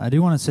I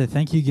do want to say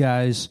thank you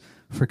guys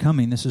for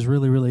coming. This is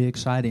really, really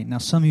exciting. Now,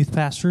 some youth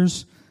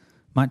pastors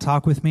might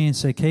talk with me and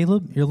say,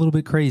 Caleb, you're a little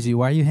bit crazy.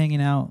 Why are you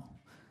hanging out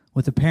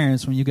with the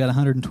parents when you've got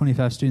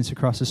 125 students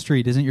across the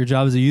street? Isn't your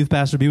job as a youth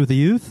pastor to be with the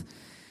youth?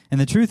 And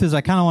the truth is,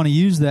 I kind of want to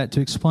use that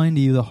to explain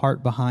to you the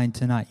heart behind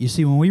tonight. You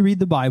see, when we read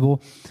the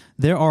Bible,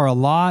 there are a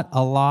lot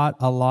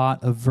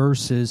of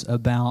verses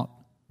about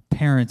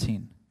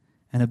parenting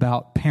and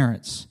about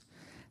parents.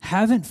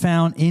 Haven't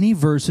found any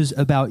verses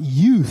about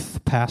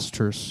youth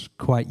pastors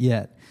quite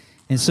yet.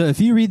 And so if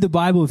you read the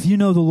Bible, if you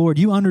know the Lord,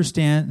 you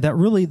understand that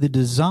really the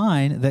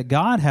design that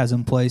God has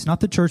in place, not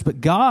the church,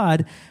 but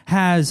God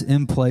has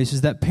in place,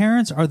 is that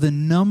parents are the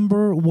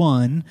number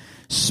one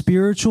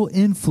spiritual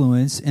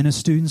influence in a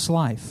student's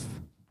life.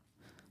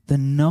 The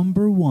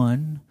number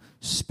one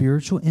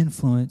spiritual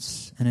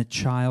influence in a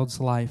child's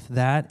life.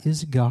 That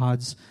is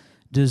God's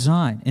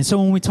design. And so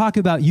when we talk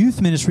about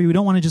youth ministry, we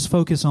don't want to just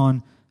focus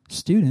on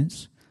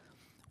students.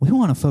 We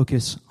want to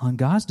focus on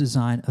God's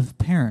design of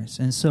parents.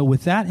 And so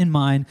with that in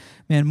mind,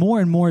 man,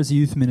 more and more as a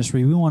youth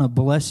ministry, we want to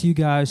bless you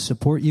guys,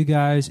 support you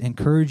guys,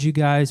 encourage you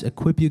guys,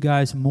 equip you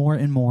guys more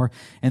and more.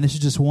 And this is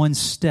just one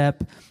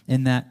step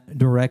in that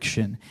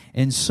direction.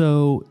 And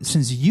so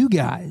since you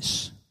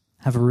guys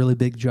have a really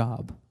big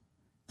job,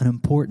 an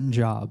important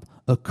job,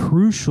 a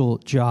crucial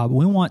job,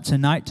 we want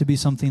tonight to be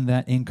something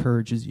that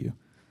encourages you.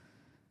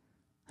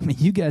 I mean,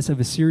 you guys have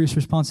a serious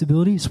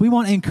responsibility, so we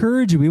want to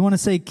encourage you. We want to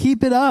say,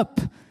 keep it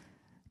up.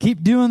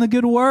 Keep doing the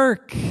good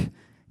work.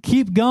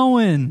 Keep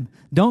going.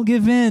 Don't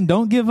give in.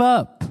 Don't give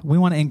up. We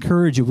want to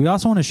encourage you. We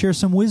also want to share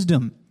some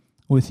wisdom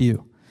with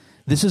you.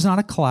 This is not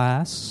a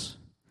class.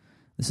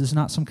 This is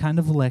not some kind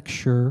of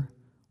lecture.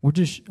 We're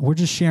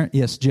just sharing.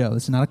 Yes, Joe,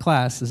 this is not a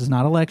class. This is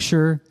not a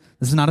lecture.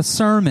 This is not a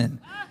sermon.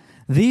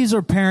 These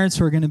are parents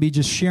who are going to be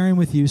just sharing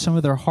with you some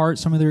of their heart,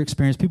 some of their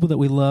experience, people that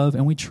we love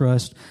and we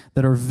trust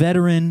that are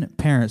veteran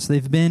parents.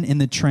 They've been in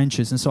the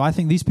trenches. And so I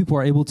think these people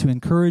are able to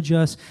encourage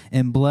us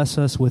and bless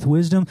us with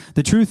wisdom.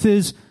 The truth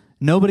is,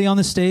 nobody on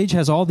the stage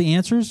has all the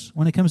answers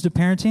when it comes to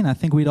parenting. I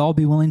think we'd all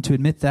be willing to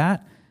admit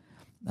that.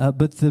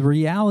 But the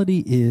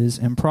reality is,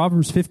 in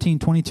Proverbs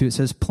 15:22, it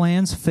says,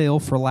 plans fail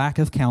for lack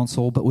of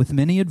counsel, but with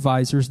many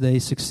advisors they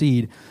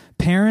succeed.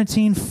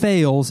 Parenting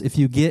fails if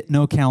you get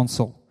no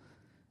counsel.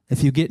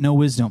 If you get no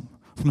wisdom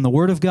from the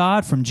Word of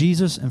God, from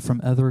Jesus, and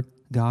from other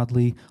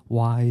godly,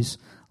 wise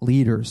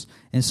leaders.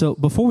 And so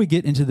before we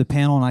get into the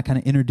panel and I kind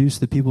of introduce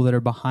the people that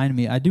are behind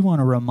me, I do want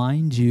to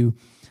remind you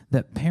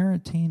that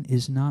parenting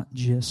is not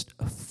just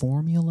a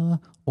formula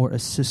or a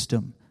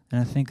system. And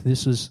I think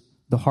this is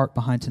the heart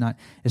behind tonight.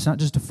 It's not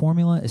just a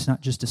formula. It's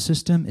not just a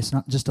system. It's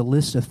not just a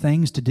list of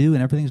things to do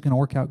and everything's going to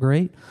work out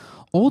great.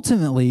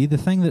 Ultimately, the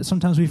thing that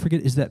sometimes we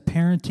forget is that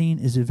parenting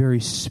is a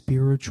very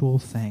spiritual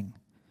thing.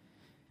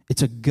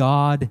 It's a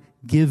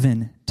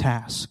God-given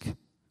task.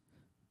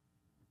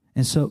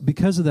 And so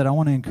because of that, I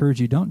want to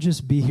encourage you, don't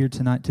just be here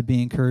tonight to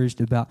be encouraged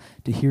to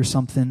hear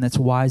something that's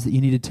wise that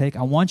you need to take.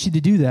 I want you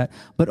to do that.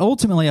 But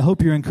ultimately, I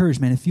hope you're encouraged,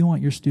 man. If you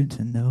want your student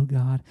to know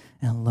God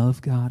and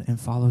love God and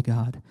follow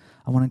God,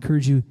 I want to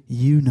encourage you,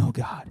 you know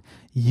God.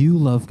 You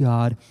love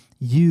God.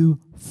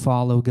 You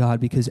follow God.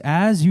 Because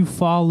as you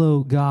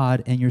follow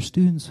God and your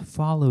students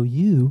follow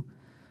you,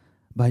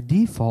 by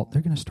default,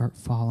 they're going to start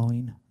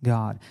following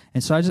God.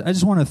 And so I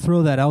just want to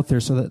throw that out there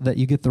so that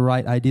you get the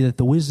right idea that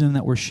the wisdom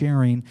that we're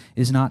sharing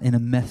is not in a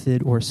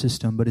method or a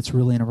system, but it's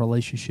really in a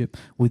relationship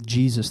with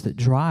Jesus that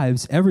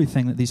drives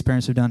everything that these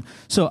parents have done.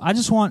 So I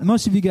just want,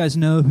 most of you guys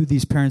know who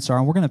these parents are,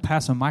 and we're going to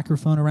pass a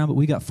microphone around, but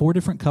we got 4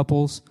 different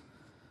couples.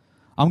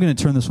 I'm going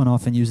to turn this one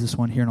off and use this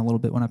one here in a little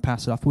bit when I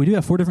pass it off. We do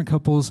have 4 different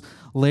couples,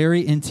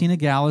 Larry and Tina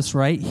Gallus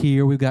right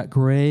here. We've got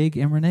Greg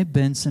and Renee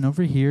Benson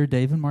over here,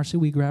 Dave and Marcy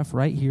Wiegraff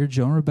right here,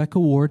 Joe and Rebecca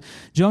Ward.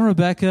 Joe and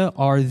Rebecca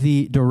are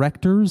the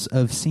directors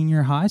of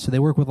senior high, so they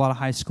work with a lot of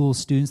high school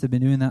students. They've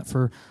been doing that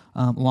for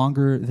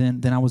longer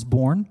than I was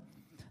born.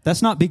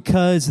 That's not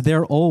because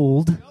they're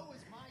old.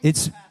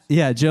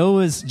 Joe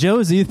is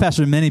the youth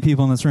pastor to many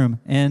people in this room.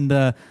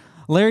 And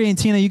Larry and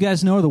Tina, you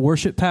guys know, are the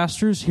worship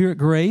pastors here at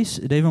Grace.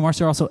 Dave and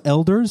Marcy are also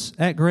elders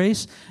at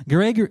Grace.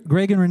 Greg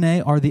and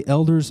Renee are the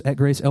elders at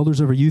Grace,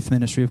 elders over youth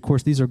ministry. Of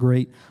course, these are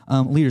great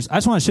leaders. I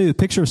just want to show you a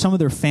picture of some of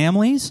their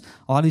families.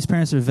 A lot of these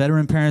parents are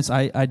veteran parents.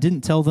 I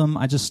didn't tell them.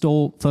 I just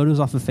stole photos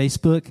off of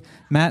Facebook.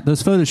 Matt,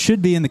 those photos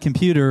should be in the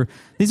computer.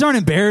 These aren't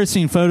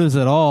embarrassing photos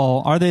at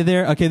all. Are they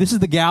there? Okay, this is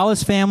the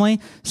Gallus family.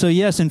 So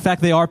yes, in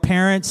fact, they are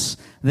parents.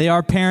 They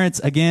are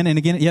parents again and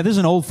again. Yeah, this is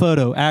an old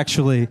photo,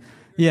 actually.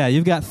 Yeah,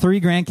 you've got 3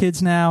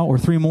 grandkids now, or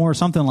 3 more, or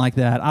something like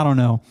that. I don't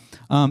know.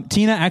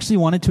 Tina actually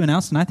wanted to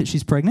announce tonight that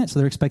she's pregnant, so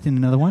they're expecting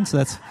another one. So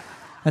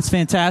that's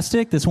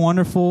fantastic. That's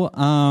wonderful.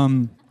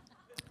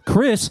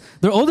 Chris,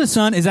 their oldest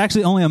son, is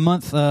actually only a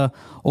month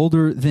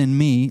older than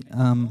me.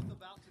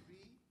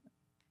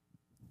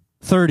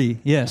 30.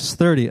 Yes,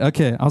 30.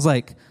 Okay, I was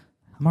like,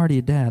 I'm already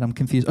a dad. I'm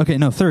confused. Okay,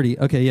 no, 30.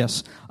 Okay,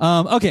 yes.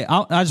 Okay,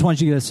 I just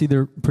want you guys to see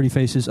their pretty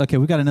faces. Okay,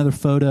 we've got another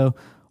photo.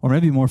 Or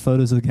maybe more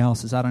photos of the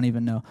Galluses. I don't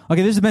even know.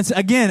 Okay, there's been,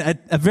 again,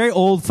 a very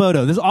old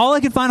photo. This is all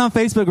I could find on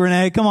Facebook,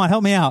 Renee. Come on,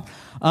 help me out.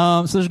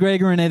 So there's Greg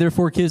and Renee. They're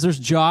 4 kids. There's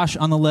Josh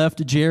on the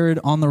left, Jared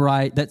on the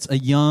right. That's a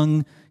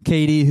young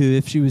Katie who,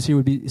 if she was here,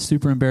 would be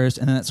super embarrassed.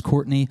 And then that's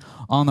Courtney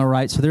on the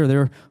right. So there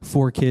are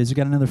 4 kids. We've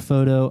got another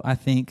photo, I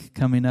think,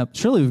 coming up.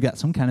 Surely we've got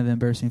some kind of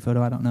embarrassing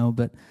photo. I don't know,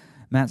 but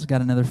Matt's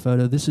got another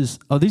photo. These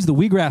are the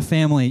Wheatgraff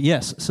family.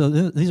 Yes, so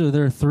these are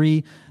their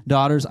 3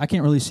 daughters. I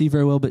can't really see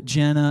very well, but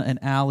Jenna and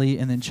Allie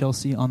and then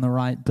Chelsea on the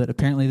right. But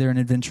apparently they're an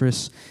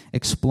adventurous,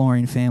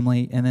 exploring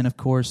family. And then, of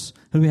course,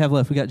 who do we have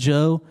left? We got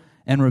Joe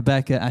and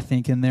Rebecca, I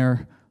think, and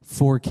their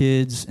 4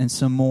 kids and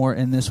some more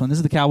in this one. This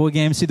is the Cowboy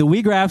game. See, the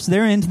Wheatgraffs,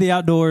 they're into the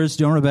outdoors.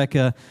 Joe and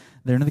Rebecca,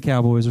 they're into the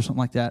Cowboys or something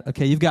like that.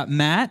 Okay, you've got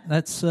Matt.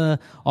 That's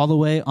all the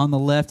way on the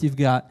left. You've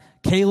got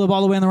Caleb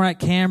all the way on the right,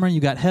 Cameron,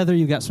 you got Heather,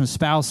 you got some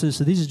spouses.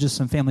 So these are just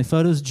some family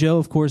photos. Joe,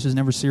 of course, is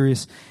never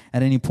serious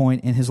at any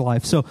point in his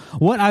life. So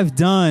what I've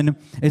done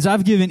is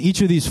I've given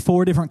each of these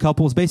 4 different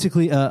couples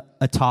basically a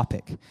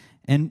topic.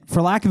 And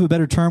for lack of a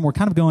better term, we're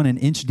kind of going an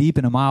inch deep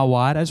and a mile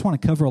wide. I just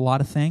want to cover a lot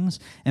of things.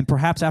 And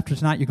perhaps after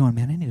tonight, you're going,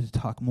 man, I need to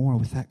talk more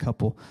with that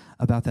couple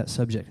about that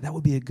subject. That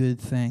would be a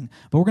good thing.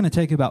 But we're going to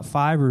take about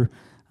 5 or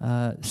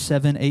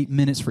 7, 8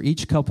 minutes for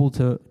each couple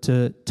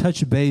to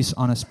touch base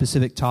on a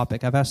specific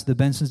topic. I've asked the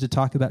Bensons to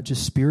talk about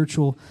just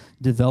spiritual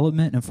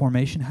development and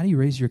formation. How do you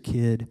raise your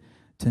kid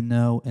to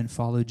know and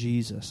follow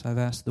Jesus? I've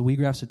asked the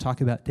Wheatgraffs to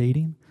talk about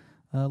dating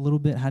a little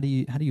bit. How do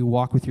you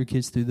walk with your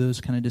kids through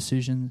those kind of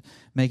decision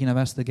making? I've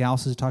asked the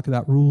Galluses to talk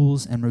about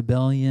rules and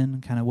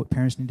rebellion, kind of what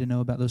parents need to know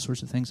about those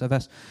sorts of things. I've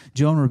asked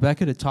Joe and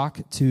Rebecca to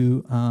talk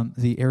to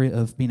the area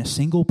of being a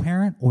single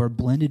parent or a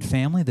blended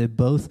family. They're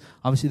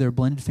a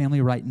blended family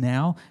right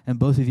now, and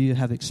both of you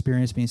have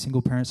experience being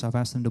single parents. So I've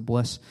asked them to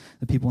bless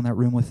the people in that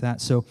room with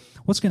that. So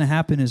what's going to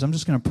happen is I'm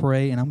just going to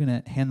pray, and I'm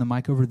going to hand the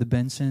mic over to the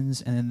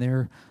Bensons, and then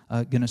they're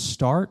going to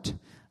start,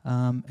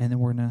 and then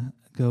we're going to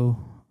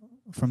go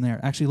from there.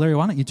 Actually, Larry,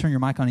 why don't you turn your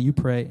mic on and you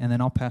pray, and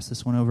then I'll pass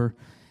this one over,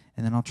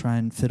 and then I'll try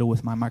and fiddle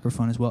with my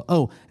microphone as well.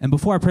 Oh, and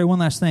before I pray, one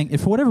last thing.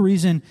 If for whatever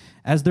reason,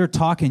 as they're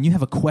talking, you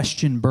have a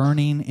question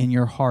burning in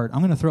your heart,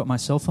 I'm going to throw up my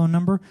cell phone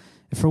number.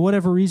 If for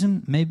whatever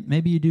reason,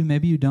 maybe you do,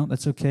 maybe you don't,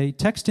 that's okay.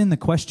 Text in the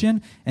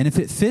question, and if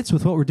it fits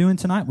with what we're doing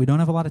tonight, we don't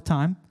have a lot of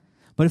time,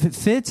 but if it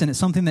fits and it's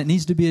something that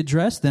needs to be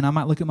addressed, then I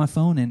might look at my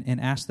phone and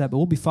ask that, but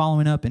we'll be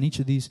following up, and each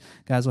of these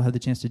guys will have the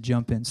chance to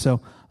jump in. So,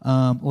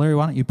 Larry,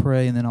 why don't you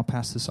pray, and then I'll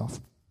pass this off.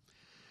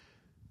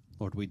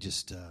 Lord, we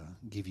just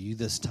give you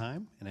this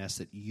time and ask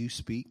that you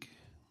speak,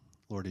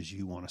 Lord, as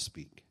you want to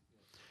speak.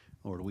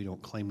 Lord, we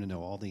don't claim to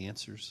know all the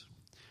answers.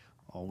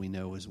 All we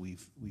know is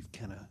we've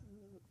kind of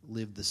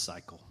lived the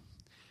cycle.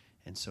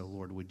 And so,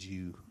 Lord, would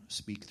you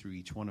speak through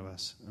each one of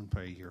us, and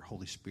pray your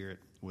Holy Spirit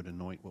would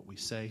anoint what we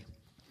say,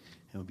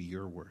 and it would be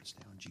your words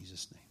now in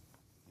Jesus' name.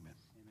 Amen.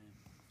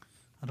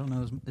 I don't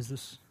know, is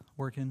this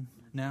working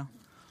now?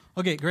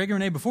 Okay, Greg and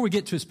Renee, before we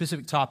get to a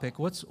specific topic,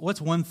 what's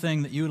one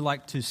thing that you would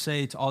like to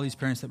say to all these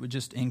parents that would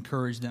just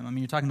encourage them? I mean,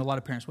 you're talking to a lot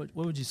of parents. What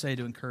would you say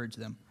to encourage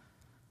them?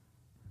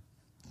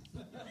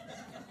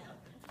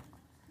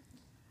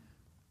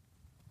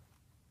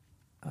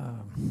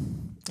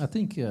 I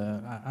think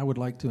I would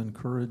like to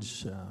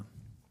encourage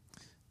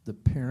the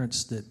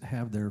parents that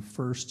have their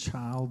first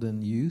child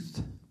in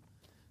youth,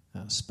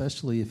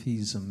 especially if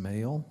he's a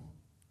male,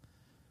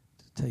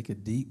 to take a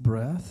deep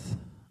breath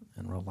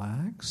and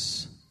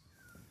relax.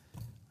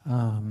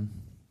 And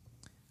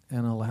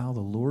allow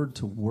the Lord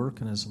to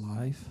work in his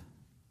life.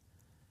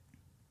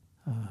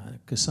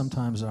 Because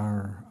sometimes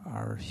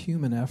our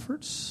human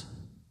efforts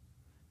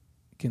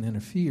can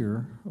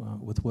interfere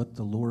with what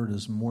the Lord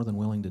is more than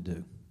willing to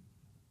do.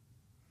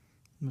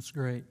 That's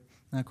great.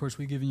 Now, of course,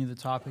 we've given you the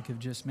topic of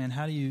just, man,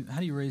 how do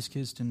you raise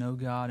kids to know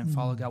God and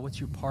follow God? What's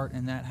your part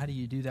in that? How do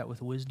you do that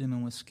with wisdom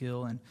and with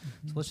skill? And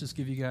so let's just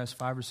give you guys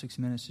 5 or 6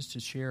 minutes just to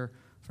share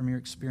from your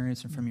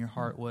experience and from your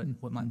heart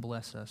what might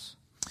bless us.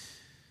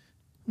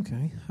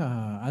 Okay.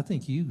 I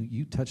think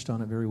you touched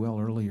on it very well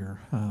earlier.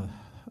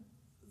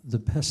 The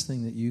best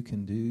thing that you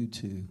can do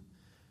to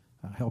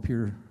help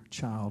your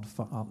child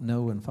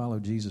know and follow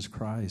Jesus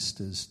Christ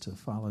is to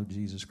follow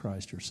Jesus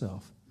Christ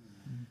yourself.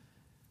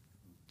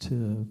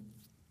 To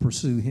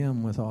pursue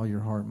him with all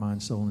your heart,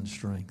 mind, soul, and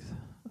strength.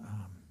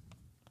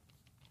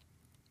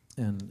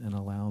 And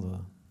allow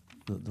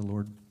the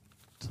Lord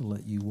to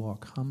let you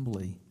walk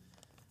humbly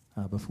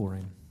before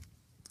him.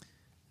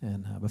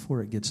 And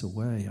before it gets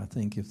away, I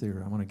think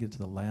I want to get to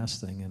the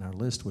last thing in our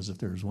list was if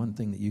there's one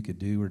thing that you could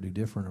do or do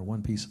different or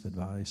one piece of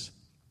advice.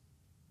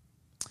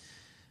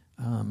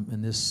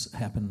 And this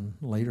happened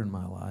later in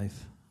my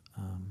life.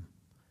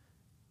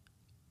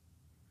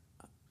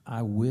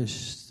 I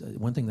wish,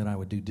 one thing that I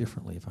would do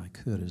differently if I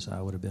could is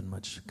I would have been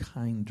much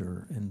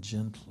kinder and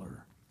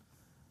gentler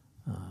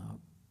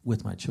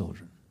with my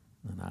children.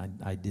 And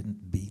I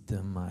didn't beat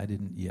them. I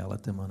didn't yell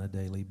at them on a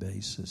daily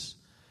basis.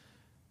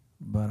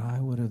 But I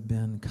would have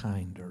been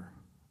kinder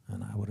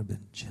and I would have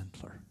been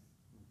gentler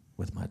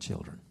with my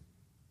children.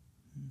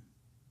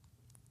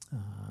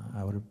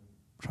 I would have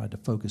tried to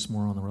focus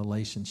more on the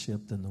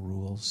relationship than the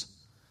rules.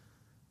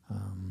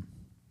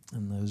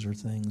 And those are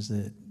things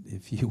that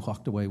if you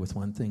walked away with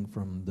one thing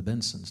from the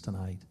Bensons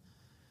tonight,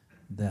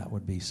 that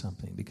would be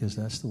something, because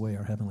that's the way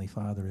our Heavenly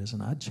Father is.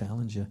 And I'd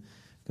challenge you,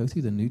 go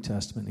through the New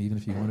Testament, even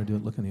if you want to do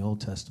it, look in the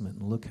Old Testament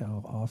and look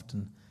how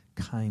often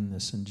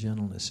kindness and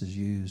gentleness is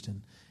used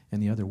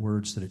and the other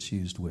words that it's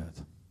used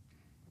with.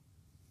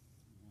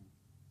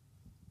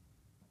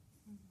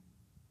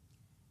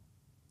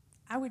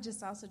 I would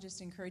just also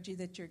encourage you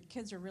that your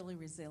kids are really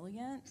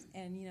resilient,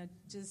 and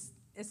just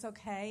it's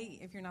okay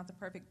if you're not the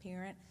perfect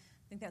parent.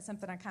 I think that's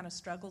something I kind of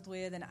struggled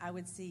with, and I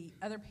would see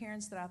other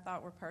parents that I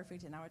thought were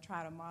perfect, and I would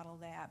try to model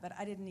that, but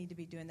I didn't need to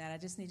be doing that. I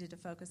just needed to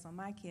focus on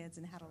my kids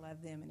and how to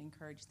love them and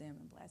encourage them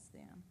and bless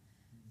them.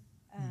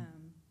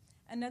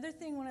 Another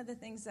thing, one of the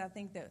things I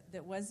think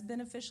that was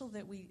beneficial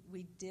that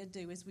we did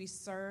do is we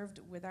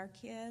served with our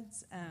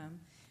kids.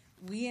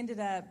 We ended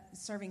up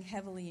serving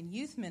heavily in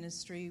youth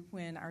ministry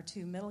when our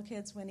 2 middle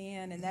kids went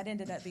in, and that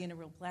ended up being a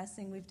real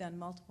blessing. We've done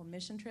multiple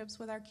mission trips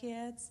with our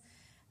kids,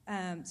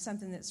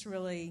 something that's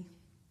really,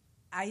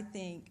 I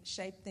think,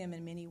 shaped them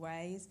in many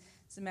ways.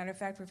 As a matter of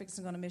fact, we're fixing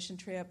to go on a mission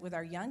trip with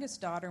our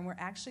youngest daughter, and we're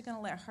actually going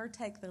to let her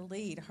take the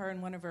lead. Her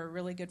and one of her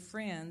really good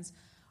friends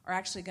are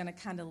actually going to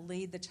kind of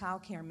lead the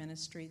child care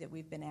ministry that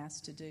we've been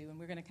asked to do, and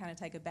we're going to kind of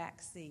take a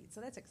back seat.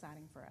 So that's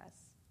exciting for us.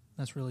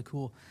 That's really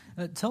cool.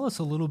 Tell us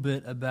a little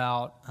bit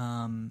about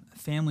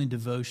family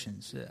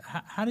devotions.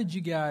 How did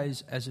you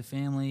guys, as a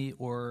family,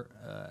 or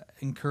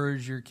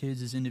encourage your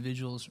kids as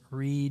individuals,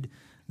 read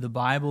the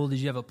Bible? Did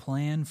you have a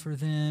plan for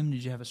them?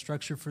 Did you have a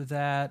structure for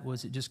that?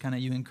 Was it just kind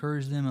of you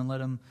encourage them and let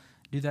them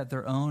do that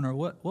their own? Or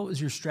what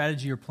was your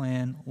strategy or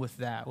plan with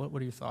that? What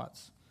are your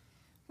thoughts?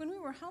 When we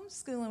were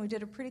homeschooling, we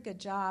did a pretty good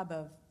job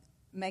of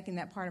making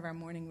that part of our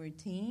morning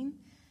routine.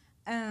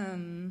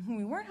 When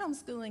we weren't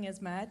homeschooling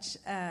as much,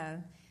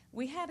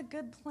 we had a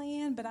good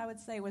plan, but I would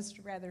say it was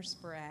rather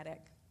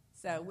sporadic.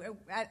 So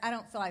I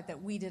don't feel like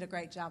that we did a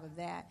great job of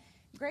that.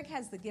 Greg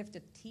has the gift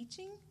of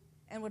teaching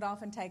and would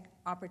often take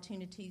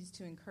opportunities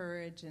to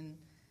encourage and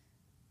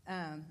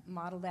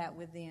model that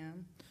with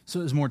them. So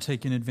it was more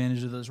taking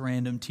advantage of those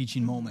random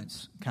teaching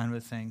moments kind of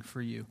a thing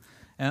for you.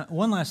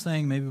 One last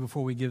thing, maybe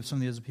before we give some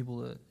of the other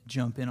people to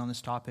jump in on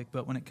this topic,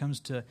 but when it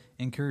comes to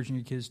encouraging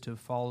your kids to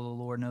follow the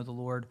Lord, know the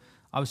Lord,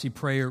 obviously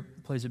prayer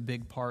plays a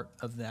big part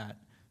of that.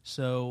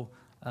 So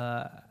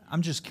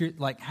I'm just curious,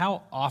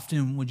 how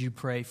often would you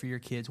pray for your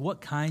kids?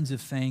 What kinds of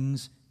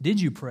things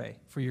did you pray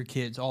for your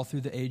kids all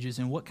through the ages?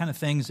 And what kind of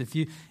things, if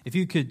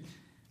you could,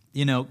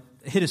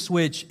 hit a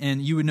switch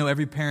and you would know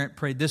every parent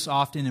prayed this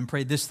often and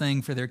prayed this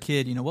thing for their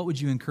kid, what would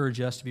you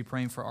encourage us to be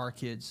praying for our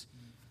kids?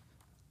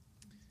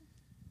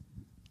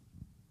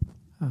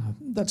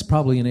 That's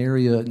probably an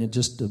area, and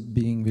just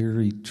being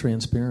very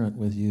transparent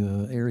with you,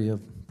 an area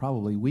of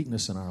probably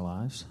weakness in our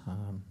lives.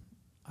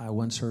 I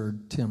once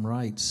heard Tim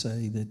Wright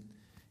say that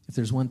if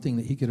there's one thing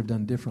that he could have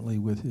done differently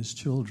with his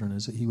children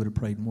is that he would have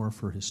prayed more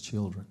for his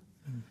children.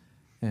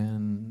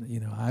 And,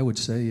 I would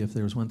say if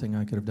there was one thing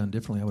I could have done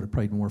differently, I would have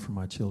prayed more for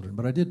my children.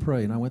 But I did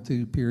pray, and I went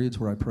through periods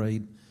where I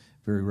prayed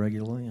very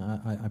regularly.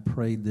 I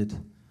prayed that,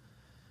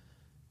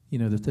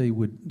 that they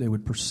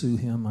would pursue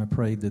him. I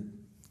prayed that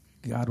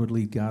God would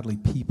lead godly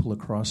people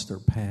across their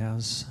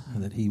paths,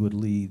 and that he would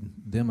lead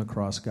them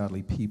across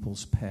godly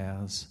people's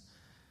paths.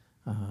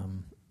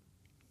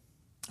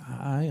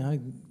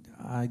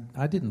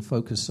 I didn't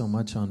focus so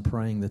much on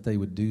praying that they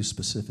would do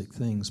specific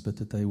things, but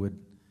that they would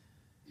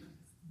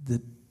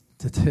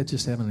that they'd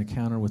just have an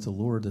encounter with the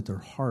Lord, that their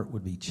heart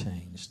would be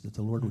changed, that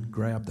the Lord would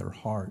grab their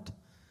heart.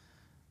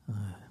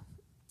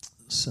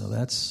 So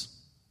that's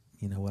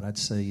what I'd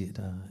say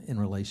in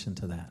relation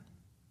to that.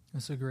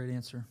 That's a great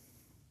answer.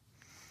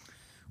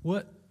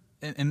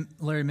 And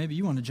Larry, maybe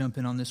you want to jump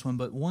in on this one,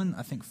 but one,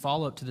 I think,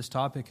 follow-up to this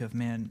topic of,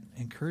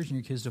 encouraging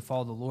your kids to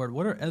follow the Lord.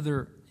 What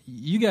are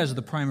you guys are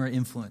the primary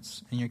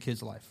influence in your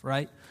kids' life,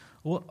 right?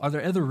 Are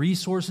there other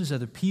resources,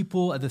 other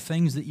people, other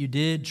things that you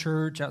did,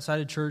 church, outside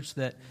of church,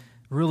 that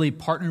really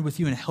partnered with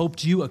you and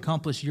helped you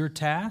accomplish your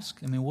task?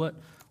 What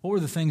were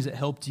the things that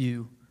helped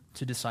you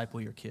to disciple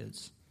your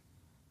kids?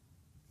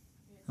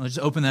 I'll just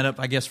open that up,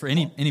 I guess, for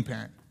any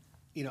parent.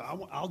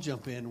 I'll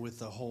jump in with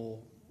the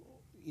whole,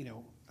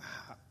 you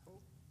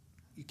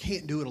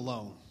can't do it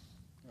alone.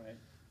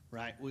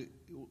 Right?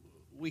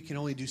 We can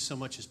only do so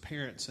much as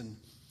parents, and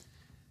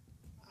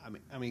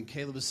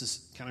Caleb, this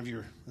is kind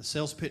of the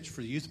sales pitch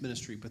for the youth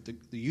ministry, but the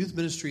youth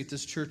ministry at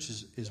this church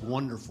is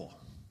wonderful.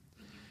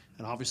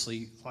 And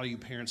obviously, a lot of you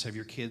parents have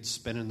your kids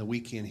spending the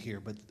weekend here,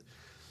 but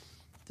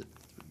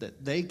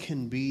that they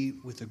can be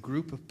with a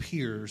group of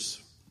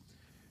peers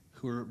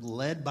who are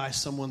led by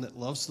someone that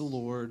loves the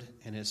Lord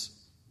and is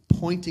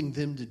pointing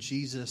them to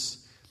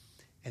Jesus,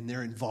 and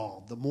they're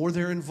involved. The more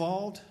they're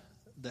involved,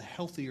 the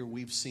healthier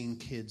we've seen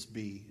kids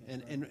be.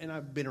 And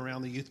I've been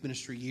around the youth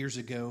ministry years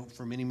ago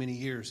for many, many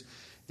years.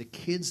 The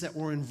kids that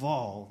were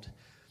involved,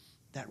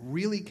 that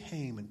really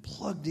came and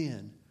plugged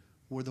in,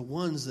 were the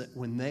ones that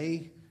when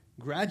they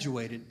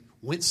graduated,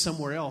 went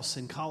somewhere else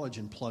in college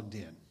and plugged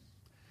in.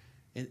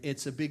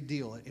 It's a big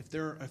deal. If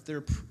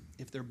they're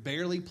if they're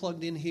barely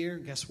plugged in here,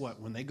 guess what?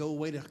 When they go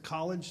away to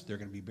college, they're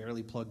going to be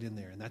barely plugged in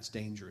there, and that's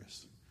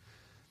dangerous.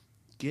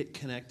 Get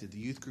connected. The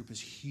youth group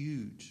is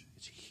huge.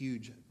 It's a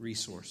huge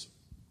resource.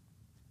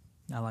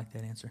 I like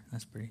that answer.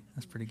 That's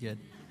pretty good.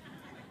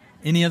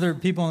 Any other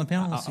people on the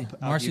panel? Let's see.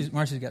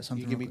 Marcy's got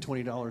something. You give me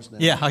 $20 now.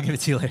 Yeah, I'll give it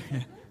to you later.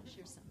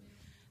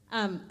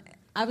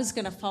 I was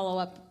going to follow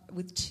up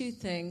with two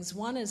things.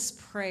 One is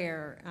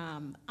prayer.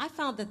 I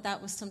found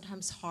that was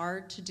sometimes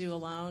hard to do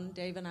alone.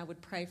 Dave and I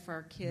would pray for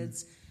our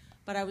kids.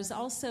 But I was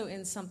also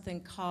in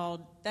something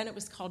then it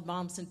was called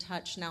Moms in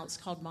Touch. Now it's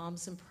called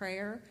Moms in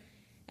Prayer.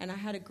 And I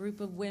had a group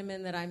of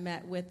women that I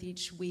met with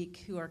each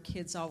week who our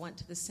kids all went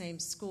to the same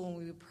school, and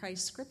we would pray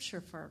scripture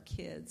for our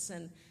kids.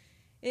 And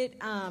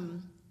it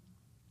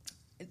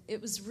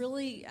was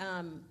really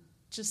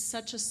just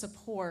such a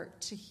support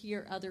to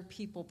hear other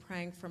people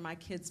praying for my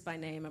kids by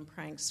name and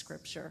praying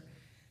scripture.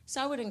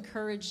 So I would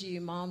encourage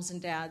you, moms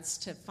and dads,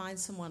 to find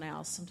someone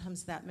else.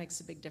 Sometimes that makes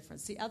a big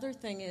difference. The other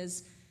thing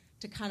is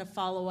to kind of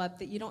follow up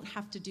that you don't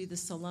have to do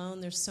this alone.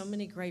 There's so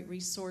many great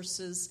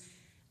resources.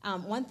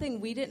 One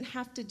thing we didn't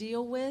have to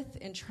deal with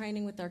in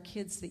training with our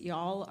kids that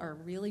y'all are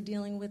really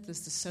dealing with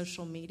is the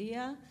social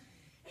media.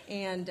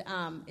 And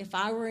if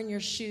I were in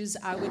your shoes,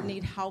 I would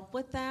need help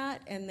with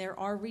that. And there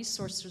are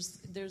resources.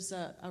 There's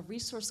a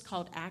resource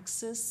called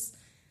Access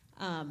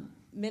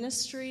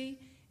Ministry,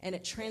 and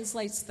it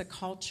translates the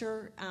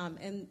culture.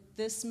 And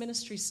this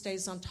ministry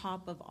stays on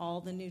top of all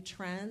the new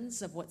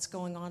trends of what's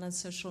going on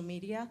social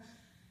media.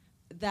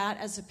 That,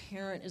 as a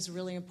parent, is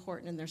really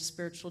important in their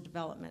spiritual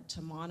development,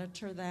 to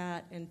monitor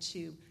that and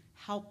to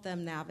help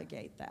them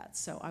navigate that.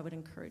 So I would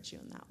encourage you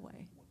in that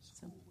way.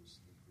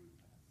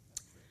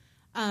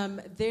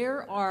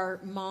 There are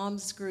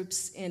moms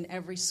groups in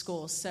every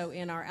school. So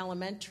in our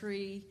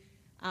elementary,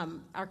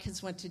 our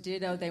kids went to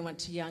Ditto, they went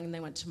to Young, and they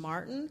went to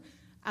Martin.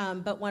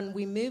 But when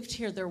we moved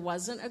here, there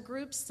wasn't a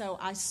group, so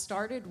I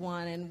started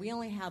one, and we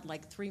only had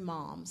like 3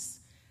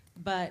 moms.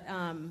 But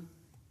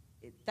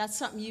that's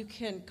something you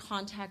can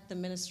contact the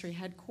ministry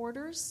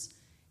headquarters,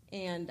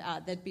 and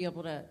they'd be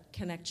able to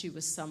connect you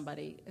with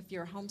somebody. If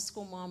you're a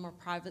homeschool mom or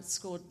private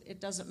school, it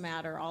doesn't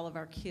matter. All of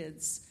our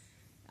kids,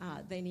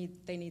 they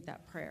need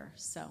that prayer.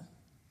 So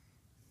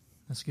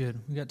that's good.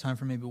 We got time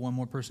for maybe one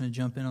more person to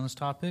jump in on this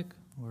topic,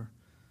 or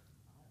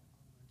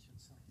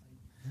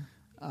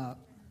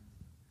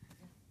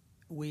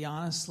we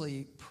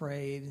honestly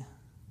prayed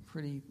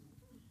pretty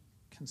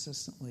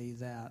consistently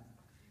that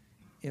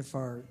if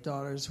our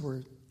daughters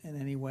were in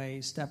any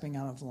way stepping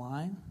out of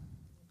line,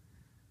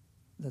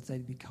 that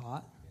they'd be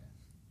caught.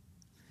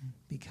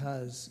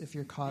 Because if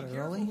you're caught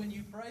early, when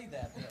you pray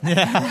that. When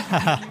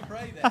you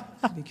pray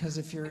that. Because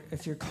if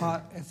you're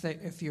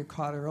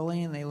caught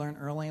early and they learn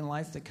early in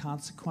life that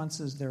consequence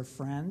is their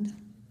friend,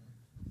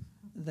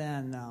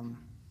 then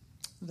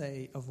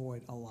they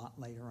avoid a lot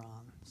later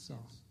on. So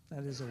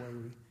that is a way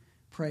we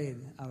prayed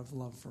out of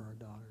love for our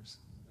daughters.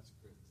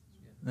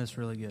 That's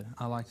really good.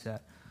 I like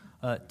that.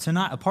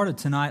 Tonight, a part of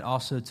tonight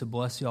also to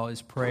bless y'all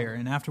is prayer.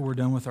 And after we're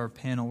done with our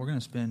panel, we're going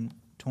to spend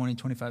 20,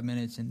 25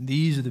 minutes, and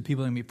these are the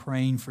people that are going to be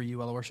praying for you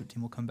while the worship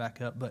team will come back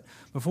up. But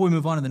before we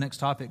move on to the next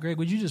topic, Greg,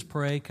 would you just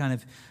pray kind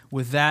of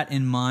with that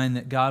in mind,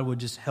 that God would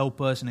just help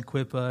us and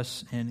equip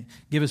us and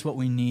give us what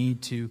we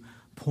need to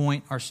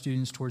point our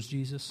students towards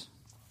Jesus?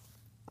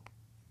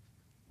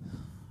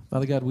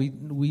 Father God,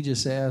 we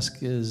just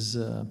ask as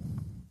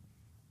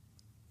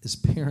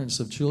parents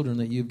of children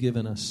that you've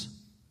given us,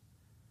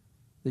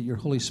 that your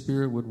Holy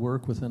Spirit would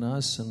work within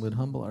us and would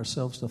humble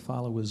ourselves to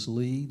follow his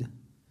lead.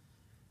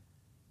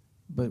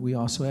 But we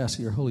also ask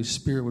that your Holy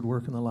Spirit would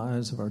work in the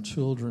lives of our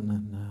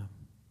children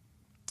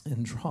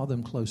and draw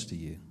them close to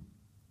you.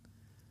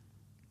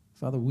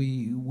 Father,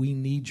 we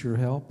need your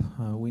help.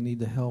 We need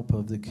the help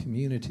of the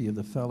community, of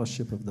the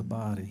fellowship of the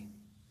body.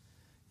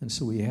 And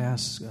so we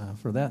ask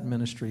for that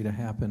ministry to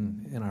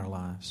happen in our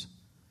lives.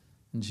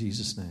 In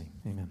Jesus' name,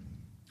 amen.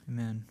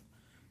 Amen.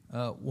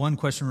 One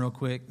question real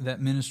quick. That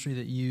ministry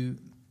that you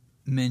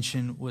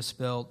mentioned was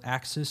spelled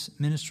Access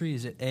Ministry.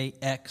 Is it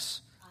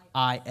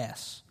A-X-I-S?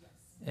 Yes.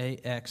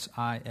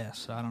 A-X-I-S.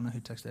 So I don't know who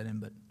texted that in,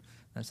 but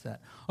that's that.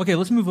 Okay,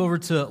 let's move over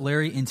to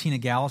Larry and Tina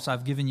Gallus.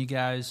 I've given you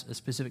guys a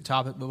specific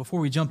topic, but before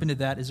we jump into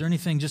that, is there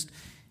anything just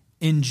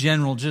in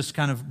general, just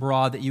kind of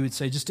broad, that you would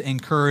say just to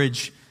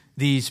encourage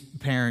these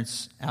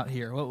parents out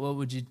here? What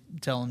would you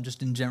tell them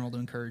just in general to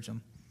encourage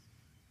them?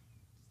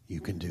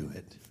 You can do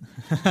it.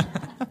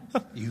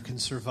 You can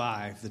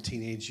survive the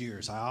teenage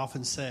years. I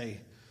often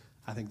say,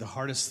 I think the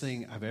hardest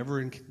thing I've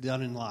ever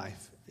done in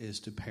life is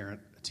to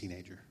parent a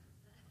teenager.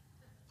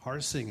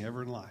 Hardest thing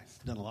ever in life.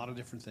 Done a lot of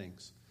different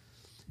things.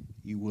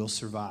 You will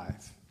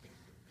survive.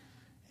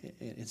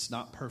 It's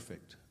not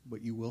perfect,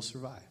 but you will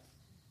survive.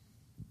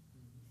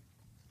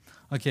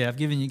 Okay, I've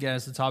given you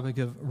guys the topic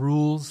of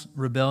rules,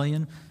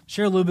 rebellion.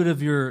 Share a little bit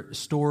of your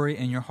story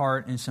and your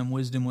heart and some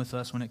wisdom with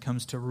us when it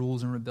comes to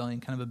rules and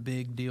rebellion, kind of a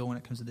big deal when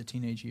it comes to the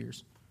teenage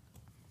years.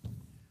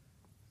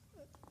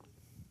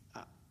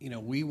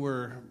 We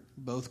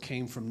both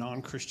came from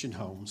non-Christian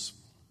homes.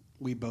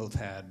 We both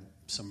had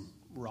some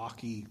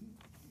rocky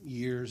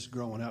years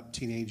growing up,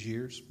 teenage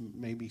years,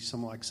 maybe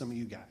some of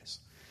you guys.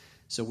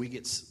 So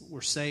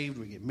we're saved,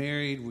 we get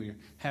married, we're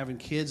having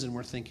kids, and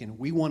we're thinking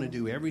we want to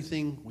do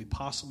everything we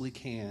possibly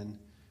can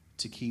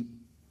to keep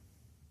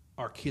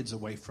our kids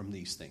away from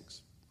these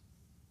things.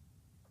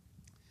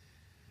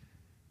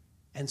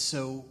 And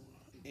so,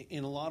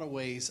 in a lot of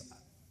ways,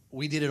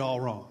 we did it all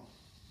wrong.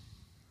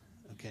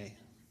 Okay?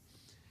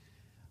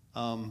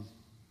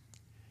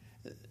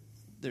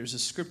 There's a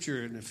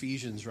scripture in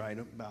Ephesians, right,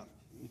 about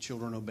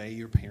children obey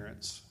your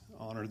parents,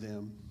 honor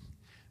them.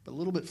 But a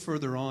little bit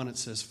further on, it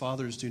says,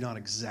 fathers, do not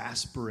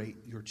exasperate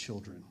your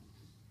children.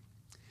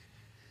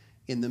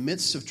 In the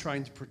midst of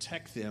trying to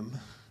protect them,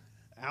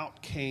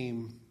 out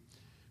came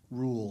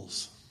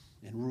rules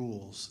and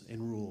rules and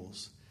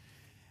rules.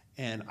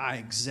 And I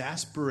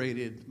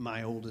exasperated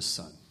my oldest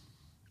son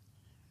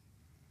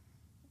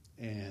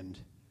and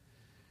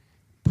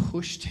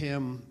pushed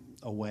him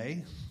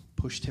away,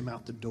 pushed him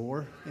out the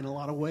door in a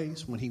lot of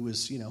ways when he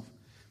was,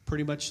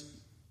 pretty much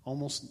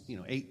almost,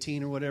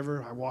 18 or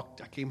whatever.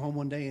 I came home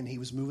one day and he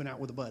was moving out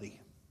with a buddy.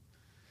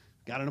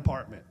 Got an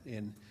apartment.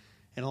 And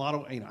a lot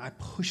of, I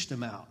pushed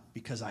him out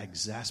because I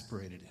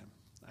exasperated him.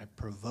 I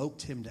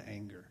provoked him to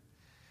anger.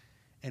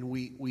 And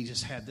we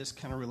just had this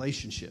kind of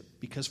relationship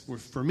because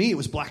for me it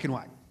was black and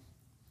white.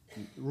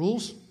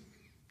 Rules,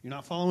 you're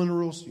not following the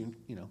rules,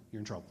 you're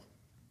in trouble,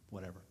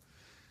 whatever.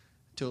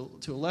 To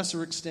a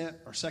lesser extent,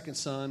 our second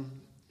son,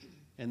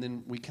 and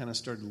then we kind of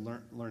started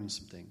learning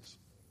some things.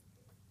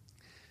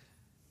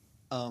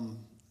 And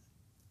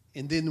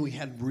then we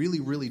had really,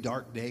 really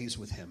dark days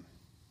with him.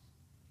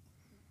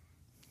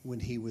 When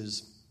he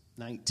was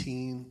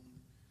 19,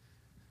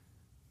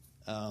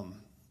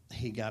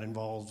 he got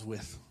involved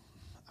with,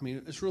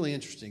 it's really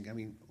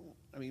interesting.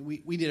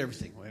 We did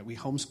everything. We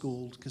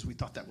homeschooled because we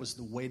thought that was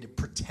the way to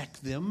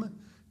protect them,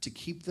 to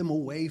keep them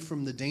away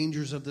from the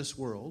dangers of this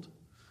world.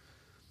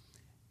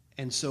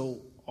 And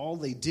so all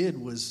he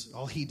did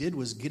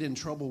was get in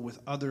trouble with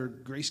other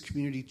Grace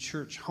Community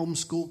Church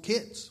homeschool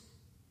kids.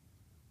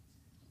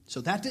 So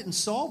that didn't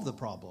solve the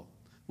problem.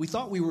 We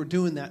thought we were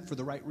doing that for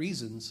the right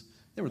reasons.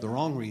 They were the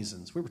wrong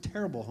reasons. We were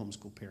terrible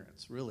homeschool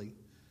parents, really.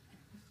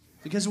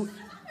 Because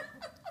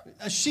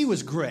she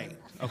was great,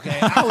 okay?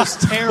 I was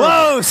terrible.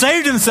 Whoa,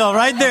 saved himself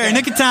right there, okay.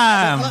 Nick of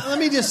time. Let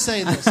me just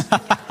say this.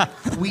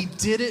 We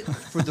did it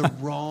for the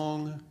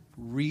wrong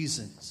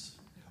reasons.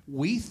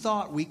 We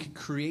thought we could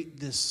create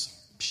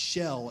this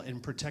shell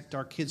and protect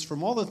our kids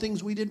from all the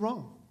things we did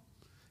wrong.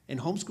 And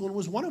homeschooling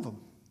was one of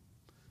them.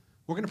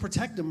 We're going to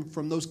protect them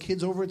from those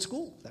kids over at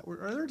school.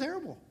 They're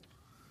terrible.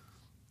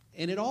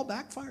 And it all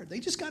backfired. They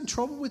just got in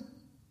trouble with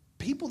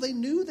people they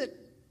knew that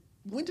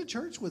went to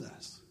church with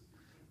us.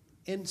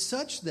 And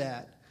such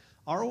that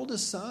our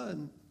oldest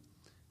son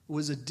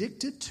was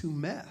addicted to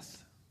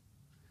meth.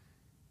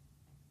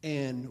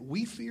 And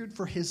we feared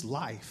for his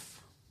life.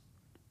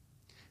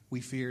 We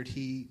feared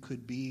he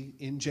could be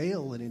in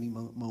jail at any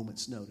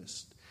moment's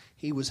notice.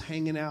 He was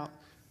hanging out.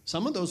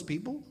 Some of those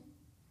people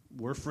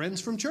were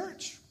friends from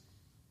church.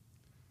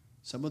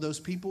 Some of those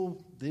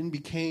people then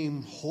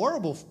became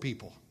horrible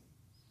people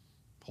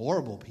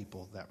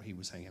that he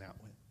was hanging out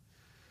with.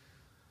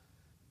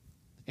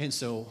 And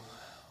so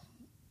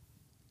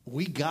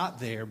we got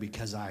there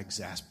because I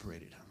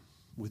exasperated him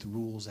with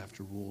rules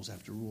after rules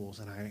after rules.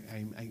 And I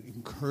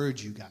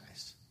encourage you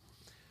guys,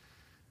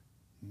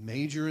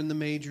 major in the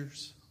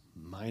majors,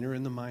 minor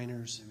in the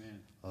minors, amen.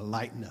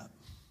 Lighten up.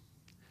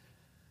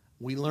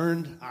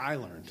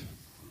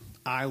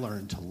 I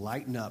learned to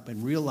lighten up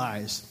and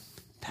realize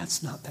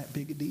that's not that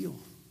big a deal.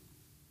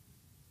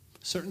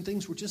 Certain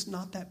things were just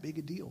not that big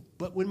a deal.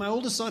 But when my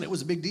oldest son, it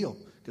was a big deal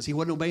because he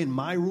wasn't obeying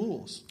my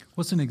rules.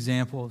 What's an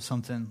example of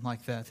something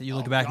like that you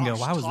look back and go,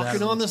 why was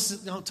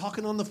that?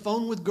 Talking on the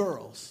phone with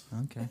girls.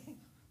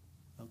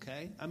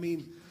 Okay.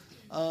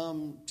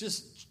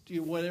 Just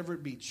whatever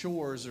it be,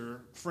 chores or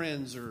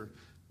friends or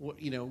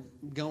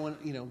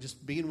going,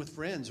 just being with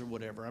friends or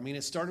whatever.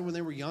 It started when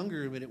they were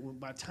younger, but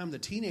by the time the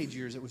teenage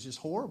years, it was just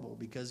horrible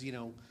because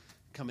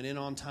coming in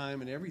on time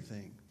and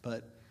everything.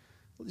 But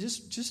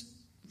just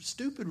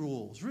stupid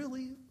rules,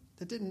 really,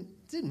 that didn't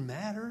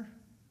matter.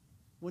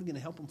 Wasn't going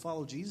to help them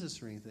follow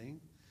Jesus or anything.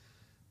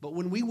 But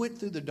when we went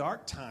through the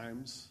dark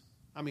times,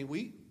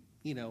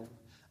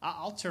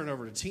 I'll turn it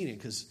over to Tina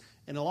because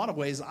in a lot of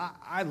ways,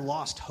 I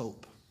lost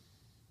hope.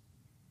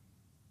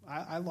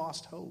 I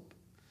lost hope.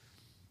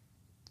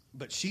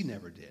 But she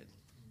never did.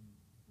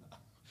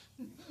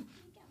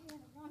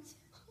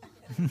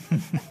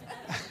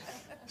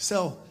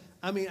 So,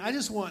 I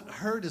just want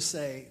her to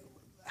say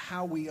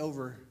how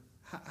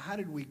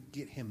did we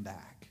get him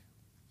back?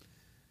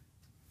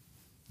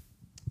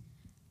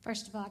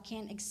 First of all, I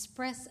can't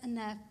express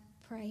enough.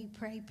 Pray,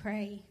 pray,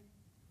 pray.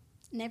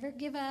 Never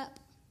give up.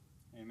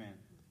 Amen.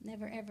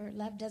 Never, ever.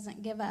 Love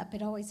doesn't give up.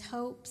 It always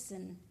hopes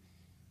and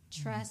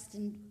trusts.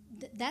 And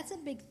that's a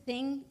big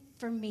thing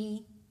for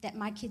me, that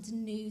my kids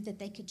knew that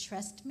they could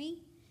trust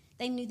me.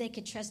 They knew they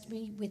could trust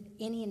me with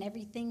any and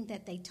everything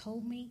that they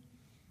told me.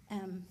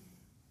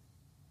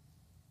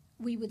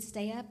 We would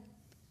stay up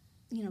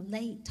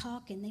late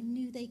talking. They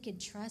knew they could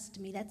trust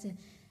me. That's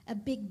a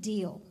big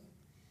deal.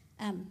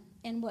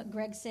 And what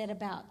Greg said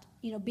about,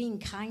 being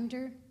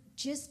kinder,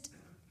 just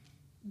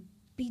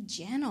be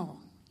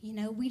gentle.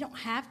 We don't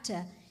have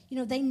to,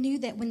 they knew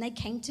that when they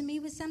came to me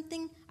with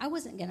something, I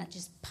wasn't going to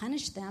just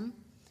punish them,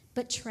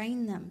 but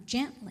train them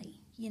gently,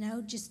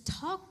 just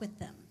talk with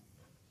them.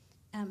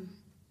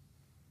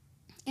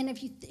 And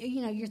if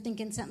you're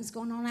thinking something's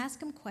going on, ask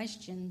them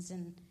questions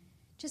and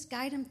just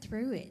guide them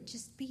through it.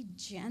 Just be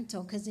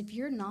gentle, because if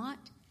you're not,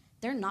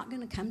 they're not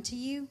going to come to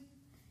you.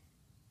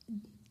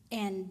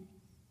 And,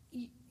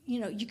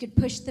 you could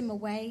push them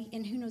away,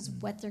 and who knows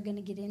what they're going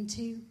to get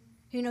into.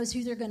 Who knows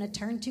who they're going to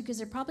turn to, because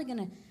they're probably going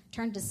to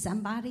turn to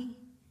somebody,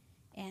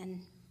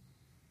 and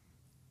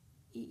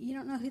you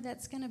don't know who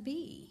that's going to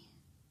be.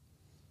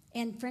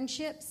 And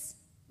friendships,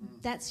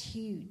 that's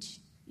huge.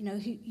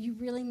 You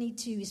really need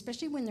to,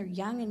 especially when they're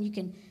young, and you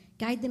can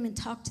guide them and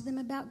talk to them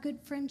about good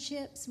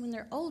friendships. When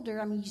they're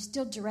older, you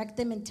still direct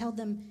them and tell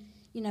them,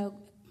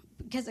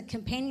 because a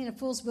companion of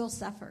fools will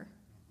suffer.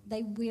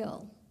 They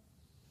will.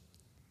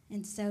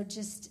 And so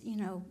just,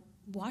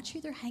 watch who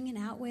they're hanging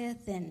out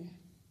with and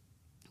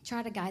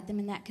try to guide them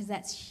in that, because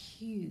that's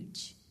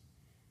huge.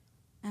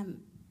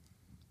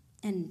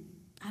 And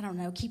I don't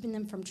know, keeping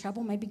them from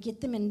trouble, maybe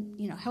get them and,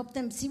 help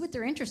them see what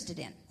they're interested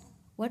in.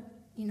 What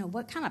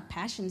kind of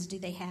passions do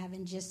they have,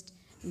 and just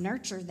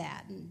nurture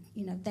that.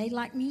 And, they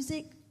like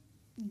music,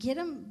 get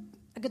them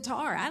a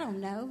guitar. I don't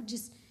know,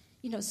 just,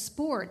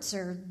 sports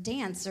or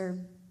dance or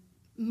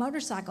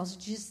motorcycles.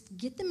 Just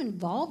get them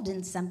involved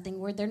in something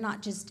where they're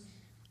not just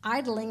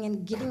idling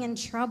and getting in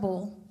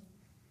trouble.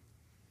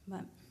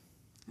 But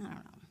I don't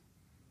know.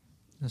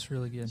 That's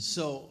really good.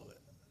 So,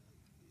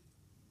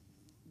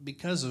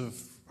 because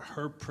of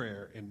her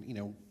prayer,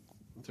 and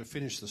to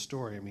finish the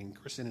story,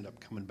 Chris ended up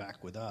coming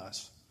back with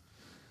us,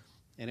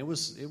 and it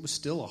was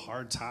still a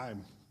hard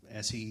time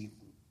as he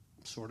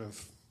sort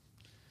of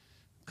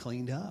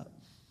cleaned up,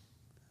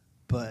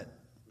 but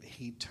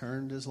he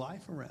turned his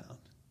life around,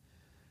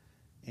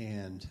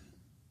 and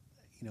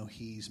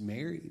he's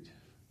married,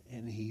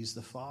 and he's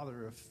the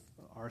father of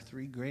our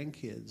 3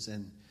 grandkids,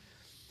 and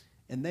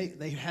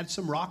they had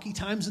some rocky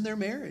times in their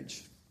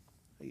marriage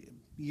a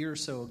year or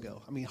so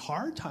ago.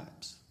 Hard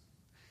times.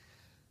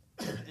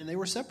 And they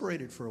were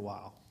separated for a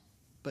while.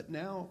 But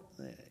now,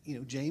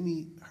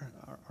 Jamie,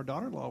 our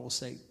daughter-in-law, will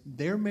say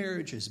their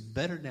marriage is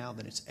better now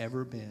than it's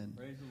ever been.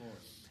 Praise the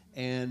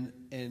Lord.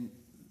 And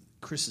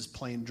Chris is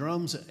playing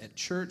drums at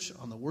church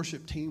on the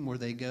worship team where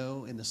they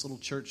go in this little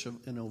church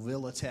in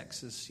Ovilla,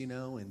 Texas,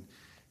 and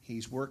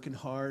he's working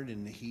hard,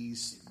 and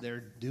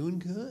they're doing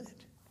good.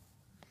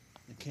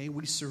 Okay,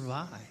 we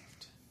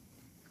survived.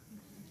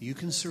 You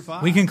can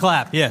survive. We can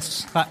clap,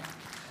 yes.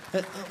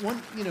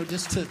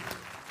 Just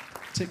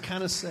to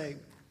kind of say,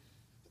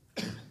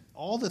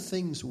 all the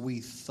things we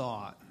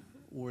thought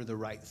were the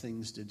right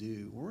things to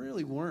do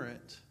really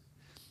weren't.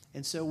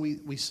 And so we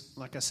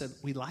like I said,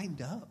 we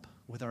lined up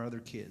with our other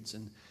kids.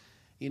 And,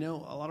 a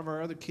lot of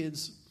our other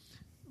kids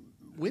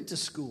went to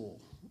school,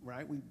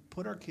 right? We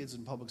put our kids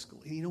in public school.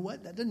 And you know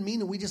what? That doesn't mean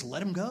that we just let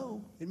them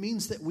go. It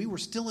means that we were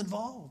still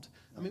involved.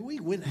 We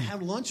went and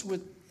had lunch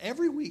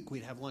every week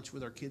we'd have lunch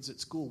with our kids at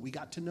school. We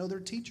got to know their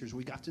teachers.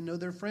 We got to know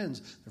their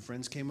friends. Their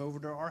friends came over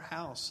to our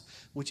house.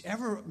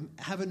 Whichever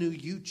avenue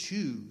you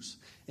choose.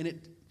 And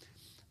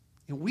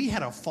we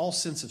had a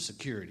false sense of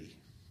security,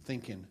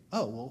 thinking,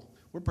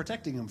 we're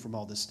protecting them from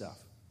all this stuff.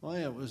 Well,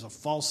 yeah, it was a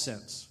false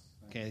sense.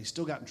 Okay, they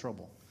still got in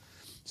trouble.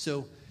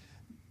 So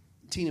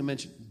Tina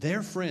mentioned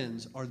their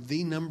friends are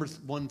the number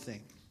one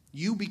thing.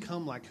 You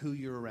become like who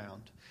you're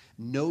around.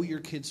 Know your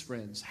kids'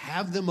 friends.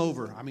 Have them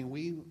over.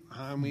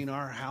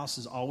 Our house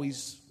is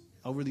always,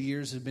 over the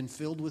years, has been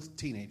filled with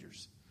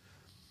teenagers.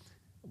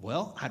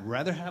 Well, I'd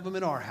rather have them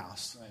at our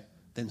house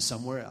than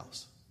somewhere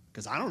else,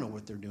 because I don't know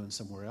what they're doing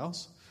somewhere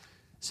else.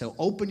 So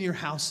open your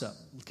house up.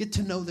 Get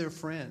to know their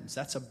friends.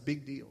 That's a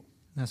big deal.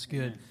 That's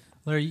good.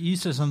 Larry, you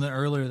said something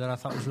earlier that I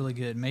thought was really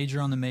good.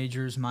 Major on the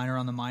majors, minor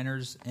on the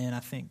minors. And I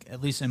think,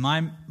 at least in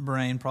my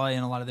brain, probably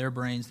in a lot of their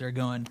brains, they're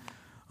going,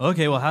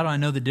 okay, well, how do I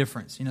know the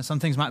difference? Some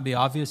things might be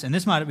obvious, and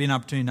this might be an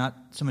opportunity not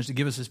so much to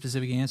give us a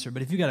specific answer,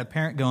 but if you've got a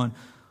parent going,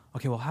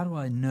 okay, well, how do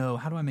I know?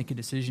 How do I make a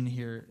decision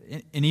here?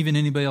 And even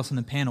anybody else on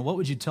the panel, what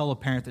would you tell a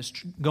parent that's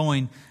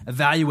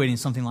evaluating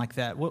something like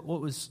that?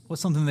 What's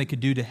something they could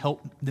do to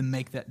help them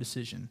make that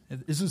decision?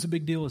 Is this a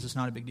big deal? Is this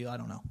not a big deal? I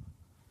don't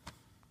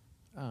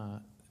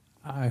know.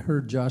 I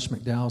heard Josh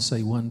McDowell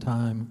say one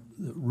time,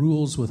 that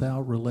rules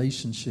without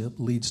relationship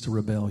leads to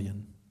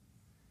rebellion.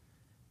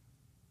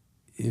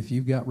 If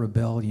you've got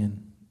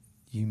rebellion,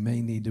 you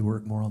may need to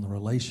work more on the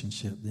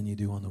relationship than you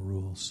do on the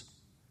rules.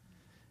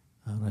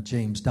 On a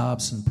James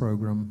Dobson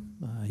program,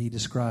 he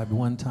described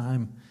one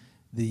time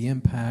the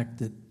impact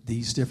that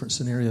these different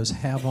scenarios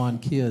have on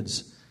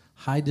kids.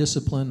 High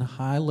discipline,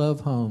 high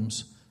love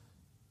homes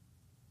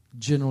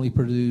generally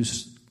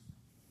produce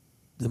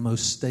the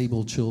most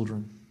stable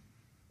children.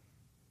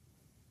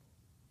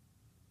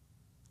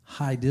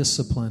 High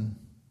discipline,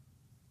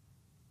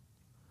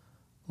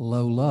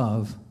 low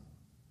love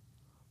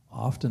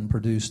often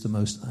produce the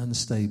most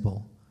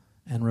unstable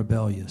and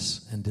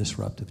rebellious and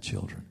disruptive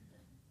children.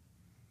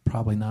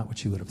 Probably not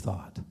what you would have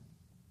thought.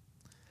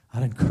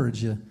 I'd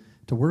encourage you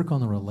to work on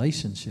the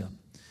relationship.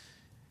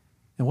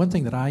 And one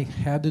thing that I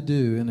had to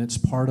do, and it's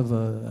part of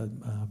a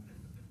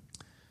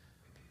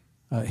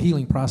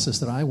healing process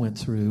that I went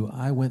through,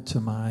 I went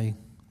to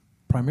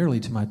primarily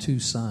to my two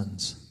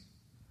sons.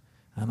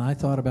 And I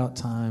thought about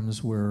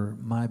times where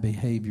my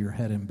behavior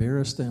had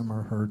embarrassed them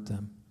or hurt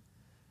them.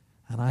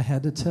 And I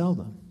had to tell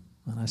them.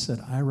 And I said,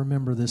 I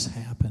remember this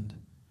happened.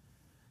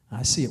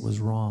 I see it was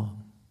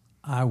wrong.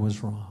 I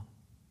was wrong.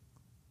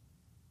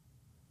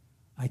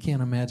 I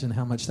can't imagine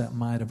how much that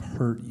might have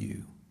hurt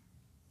you.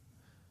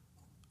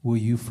 Will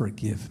you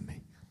forgive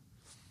me?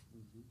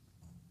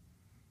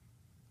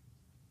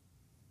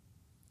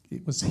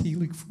 It was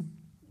healing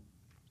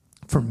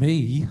for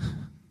me,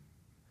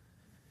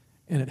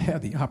 and it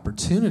had the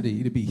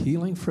opportunity to be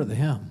healing for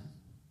them.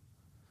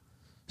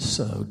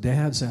 So,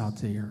 dads out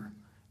there,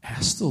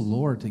 ask the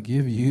Lord to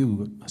give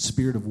you a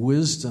spirit of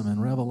wisdom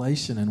and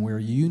revelation, and where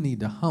you need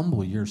to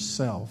humble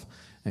yourself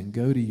and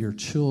go to your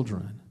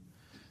children.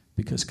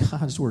 Because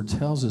God's word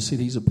tells us that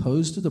He's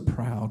opposed to the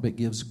proud, but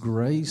gives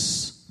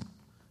grace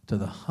to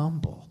the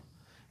humble.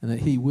 And that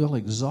He will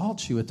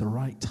exalt you at the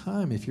right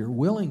time if you're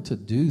willing to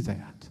do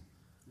that.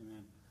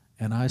 Amen.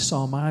 And I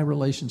saw my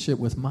relationship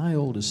with my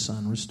oldest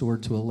son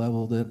restored to a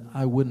level that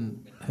I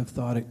wouldn't have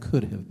thought it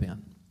could have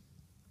been.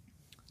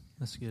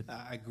 That's good.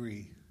 I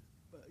agree.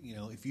 You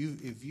know, if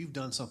you've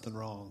done something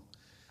wrong,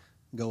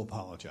 go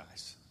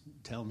apologize.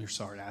 Tell them you're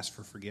sorry. Ask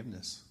for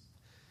forgiveness.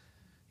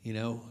 You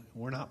know,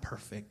 we're not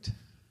perfect.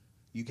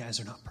 You guys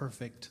are not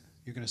perfect.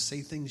 You're going to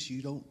say things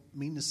you don't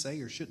mean to say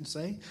or shouldn't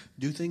say,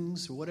 do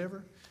things or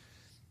whatever.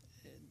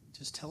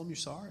 Just tell them you're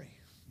sorry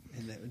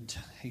and that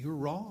you're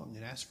wrong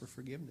and ask for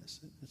forgiveness.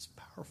 It's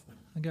powerful.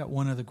 I got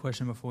one other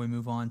question before we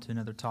move on to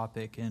another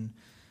topic, and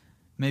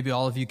maybe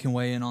all of you can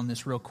weigh in on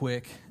this real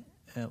quick.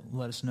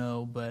 Let us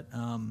know. But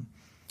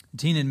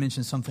Tina had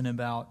mentioned something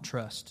about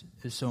trust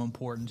is so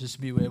important, just to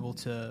be able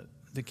to,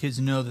 the kids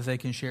know that they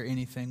can share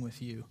anything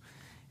with you.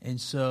 And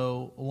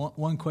so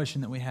one question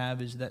that we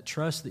have is that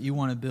trust that you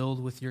want to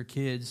build with your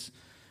kids,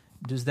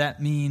 does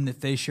that mean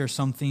that they share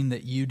something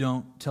that you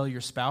don't tell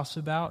your spouse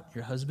about,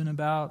 your husband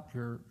about,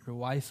 your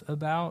wife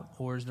about?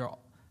 Or does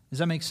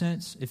that make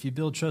sense? If you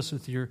build trust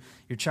with your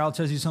child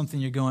tells you something,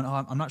 you're going,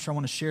 oh, I'm not sure I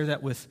want to share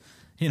that with,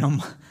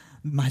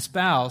 my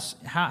spouse.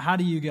 How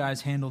do you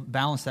guys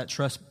balance that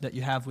trust that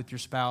you have with your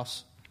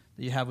spouse,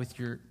 that you have with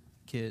your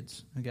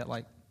kids? We got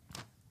like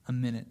a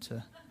minute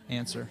to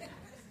answer.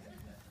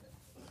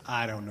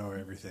 I don't know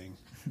everything.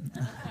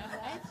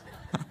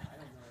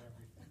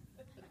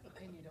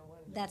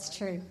 That's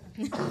true.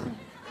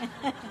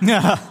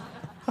 Yeah.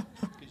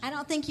 I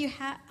don't think you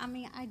have.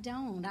 I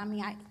don't.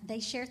 They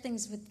share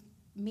things with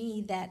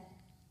me that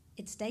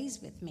it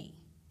stays with me,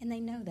 and they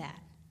know that.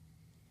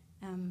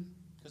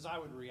 Because I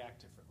would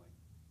react differently.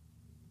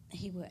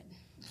 He would.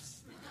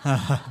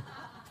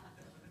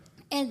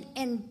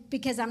 and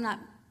because I'm not.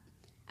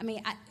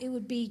 It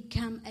would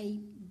become a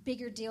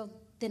bigger deal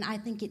than I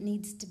think it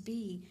needs to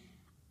be.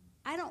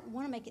 I don't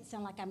want to make it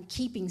sound like I'm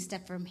keeping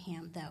stuff from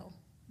him, though.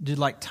 Did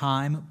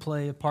time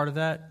play a part of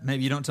that?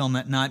 Maybe you don't tell him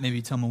that night. Maybe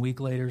you tell him a week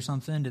later or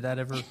something. Did that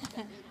ever?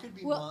 Could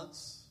be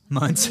months.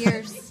 Months.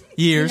 Years.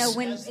 Years.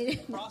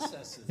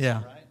 Processes.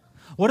 Yeah. Right?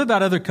 What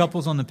about other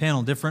couples on the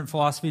panel? Different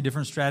philosophy,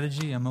 different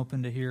strategy? I'm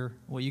open to hear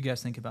what you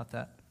guys think about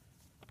that.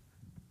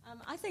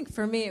 I think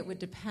for me it would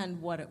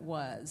depend what it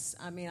was.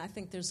 I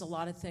think there's a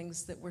lot of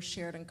things that were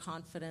shared in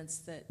confidence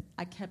that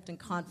I kept in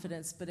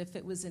confidence, but if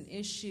it was an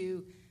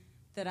issue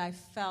that I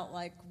felt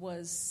like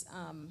was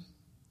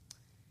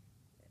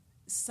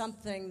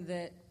something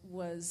that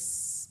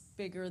was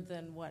bigger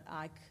than what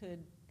I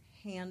could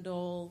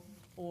handle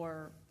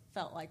or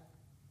felt like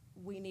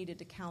we needed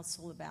to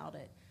counsel about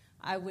it,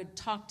 I would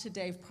talk to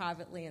Dave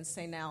privately and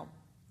say, now,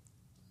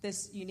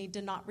 you need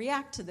to not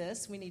react to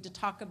this. We need to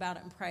talk about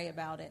it and pray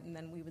about it, and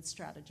then we would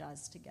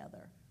strategize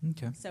together.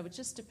 Okay. So it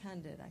just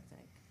depended, I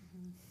think.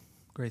 Mm-hmm.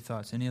 Great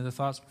thoughts. Any other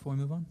thoughts before we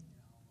move on?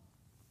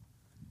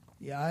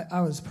 Yeah,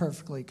 I was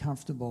perfectly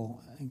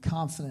comfortable and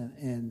confident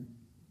in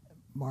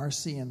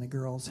Marcy and the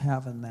girls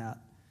having that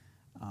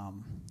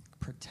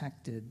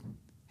protected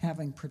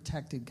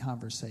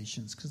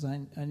conversations, because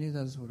I knew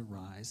those would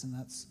arise, and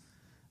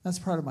that's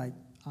part of my,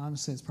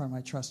 honestly, it's part of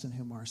my trust in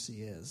who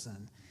Marcy is,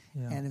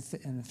 and if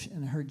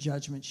in her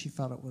judgment she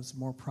felt it was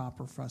more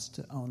proper for us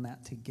to own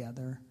that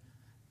together,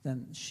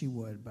 then she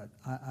would. But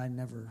I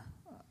never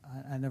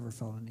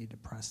felt a need to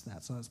press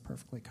that, so I was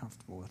perfectly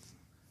comfortable with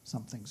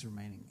some things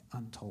remaining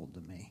untold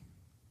to me.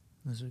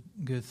 Those are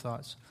good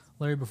thoughts.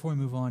 Larry, before we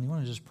move on, you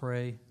want to just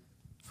pray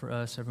for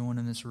us, everyone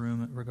in this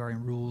room,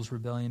 regarding rules,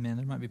 rebellion? Man,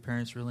 there might be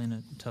parents really in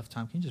a tough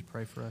time. Can you just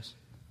pray for us?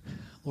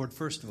 Lord,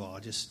 first of all, I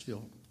just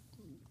feel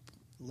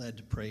led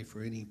to pray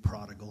for any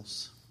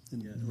prodigals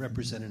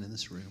represented in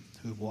this room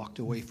who've walked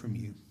away from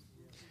you,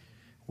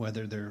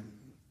 whether they're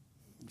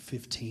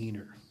 15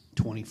 or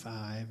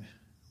 25.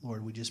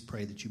 Lord, we just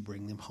pray that you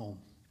bring them home.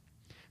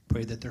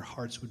 Pray that their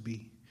hearts would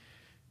be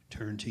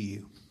turn to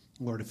you.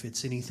 Lord, if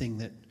it's anything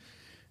that,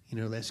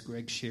 as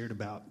Greg shared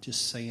about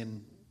just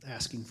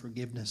asking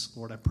forgiveness,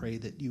 Lord, I pray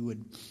that you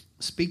would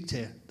speak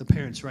to the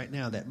parents right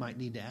now that might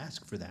need to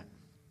ask for that.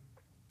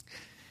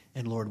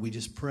 And Lord, we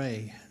just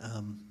pray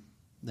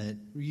that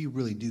you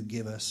really do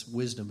give us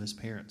wisdom as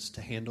parents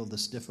to handle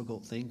this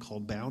difficult thing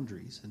called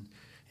boundaries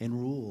and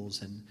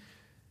rules.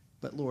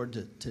 But Lord,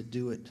 to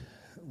do it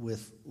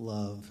with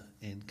love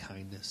and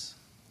kindness.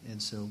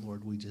 And so,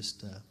 Lord, we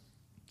just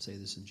say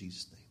this in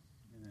Jesus'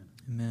 name.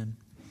 Amen.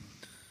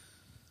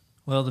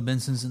 Well, the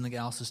Bensons and the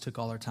Galluses took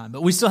all our time,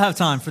 but we still have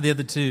time for the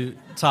other two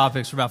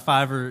topics for about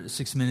 5 or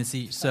 6 minutes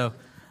each. So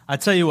I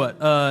tell you what,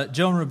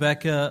 Joe and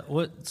Rebecca,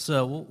 we'll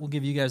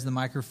give you guys the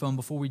microphone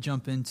before we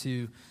jump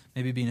into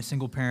maybe being a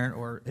single parent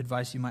or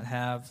advice you might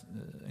have,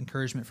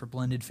 encouragement for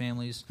blended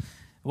families.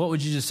 What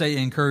would you just say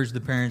to encourage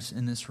the parents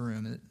in this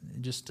room,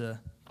 just to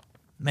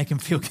make them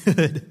feel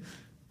good?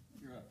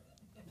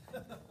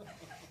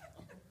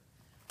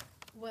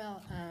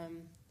 Well,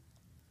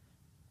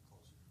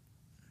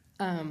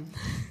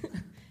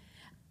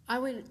 I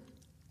would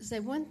say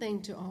one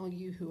thing to all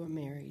you who are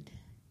married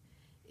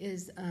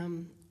is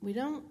we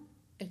don't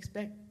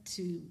expect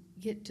to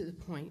get to the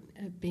point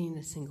of being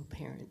a single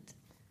parent.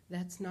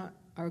 That's not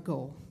our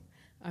goal.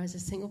 I was a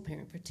single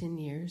parent for 10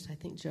 years. I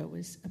think Joe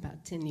was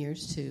about 10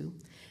 years too.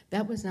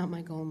 That was not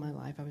my goal in my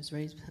life. I was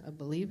raised a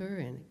believer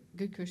in a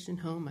good Christian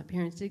home. My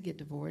parents did get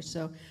divorced,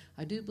 so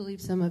I do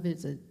believe some of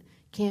it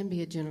can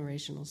be a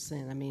generational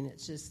sin. I mean,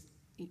 it's just,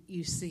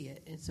 you see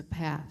it. It's a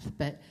path.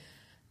 But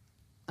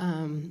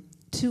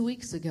 2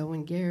 weeks ago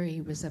when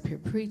Gary was up here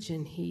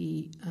preaching,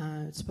 he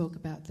spoke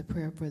about the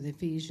prayer for the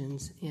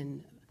Ephesians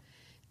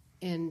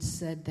and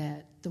said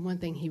that the one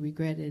thing he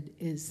regretted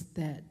is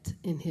that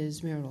in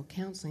his marital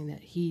counseling that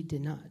he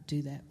did not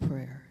do that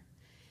prayer.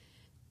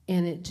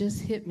 And it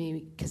just hit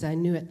me because I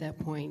knew at that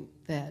point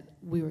that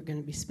we were going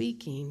to be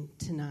speaking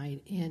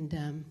tonight.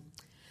 And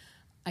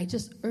I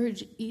just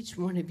urge each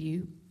one of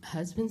you,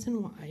 husbands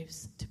and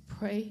wives, to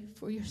pray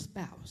for your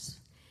spouse.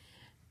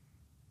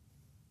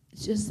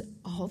 Just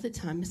all the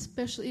time,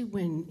 especially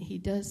when he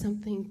does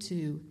something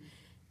to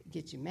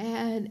get you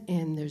mad,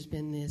 and there's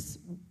been this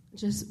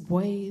just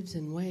waves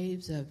and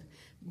waves of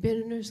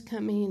bitterness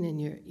coming, and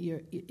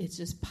it's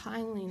just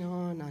piling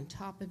on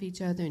top of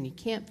each other, and you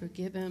can't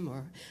forgive him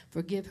or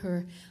forgive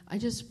her. I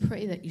just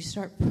pray that you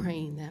start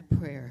praying that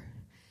prayer,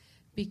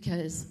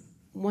 because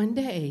one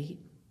day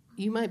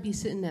you might be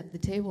sitting at the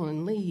table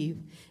and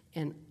leave,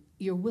 and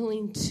you're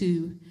willing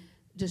to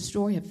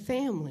destroy a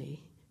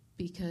family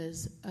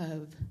because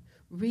of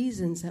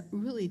reasons that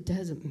really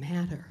doesn't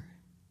matter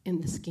in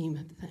the scheme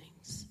of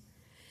things.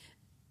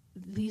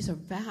 These are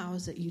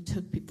vows that you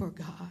took before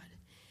God.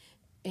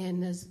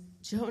 And as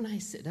Joe and I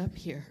sit up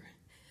here,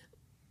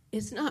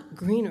 it's not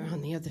greener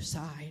on the other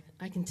side.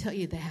 I can tell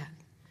you that.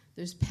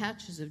 There's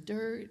patches of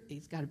dirt.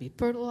 It's got to be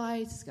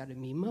fertilized. It's got to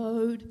be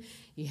mowed.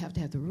 You have to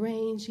have the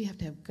rains. You have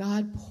to have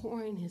God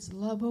pouring his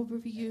love over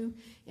you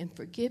and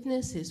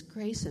forgiveness, his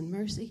grace and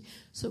mercy.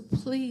 So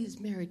please,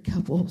 married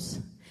couples,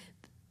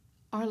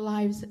 our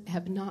lives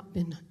have not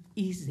been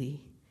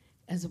easy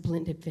as a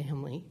blended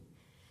family.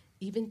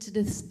 Even to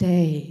this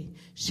day,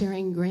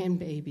 sharing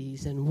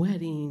grandbabies and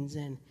weddings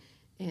and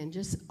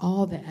just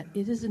all that,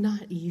 it is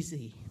not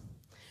easy.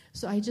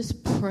 So I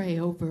just pray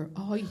over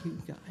all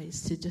you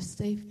guys to just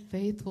stay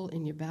faithful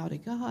in your vow to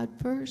God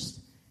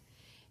first,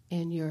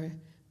 and your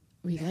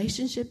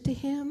relationship to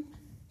him,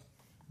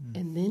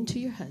 and then to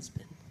your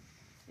husband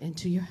and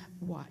to your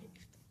wife.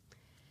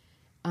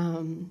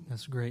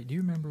 That's great. Do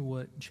you remember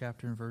what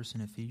chapter and verse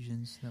in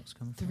Ephesians that was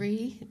coming from?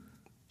 3,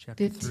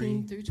 Chapter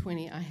 15 through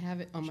 20. I have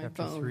it on my phone.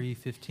 Chapter 3,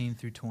 15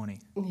 through 20.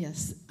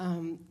 Yes.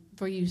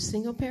 For you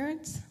single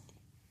parents,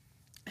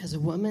 as a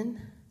woman,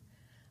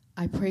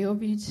 I pray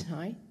over you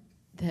tonight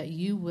that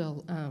you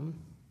will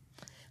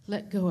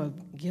let go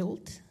of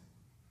guilt,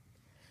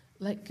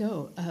 let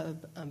go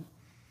of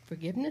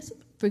forgiveness,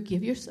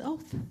 forgive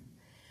yourself.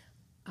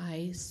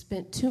 I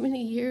spent too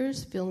many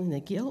years feeling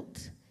the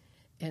guilt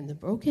and the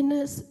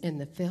brokenness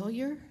and the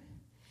failure,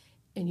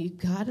 and you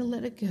got to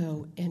let it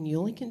go, and you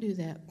only can do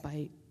that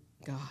by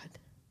God.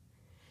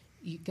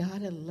 You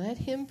got to let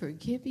him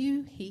forgive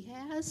you. He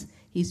has.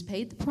 He's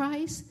paid the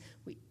price.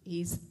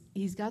 He's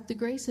got the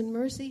grace and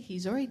mercy.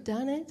 He's already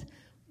done it.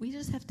 We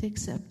just have to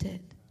accept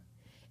it.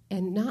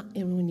 And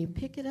when you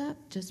pick it up,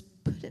 just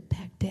put it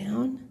back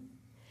down.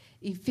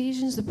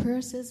 Ephesians, the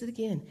prayer says it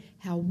again.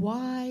 How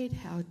wide,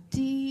 how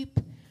deep.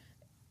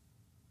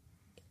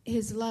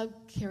 His love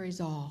carries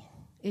all.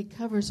 It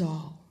covers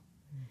all.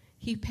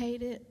 He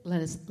paid it.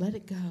 Let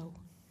it go.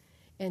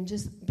 And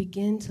just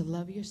begin to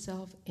love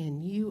yourself.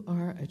 And you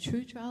are a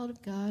true child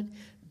of God,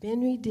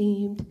 been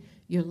redeemed.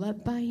 You're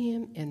loved by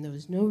him, and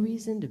there's no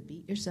reason to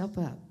beat yourself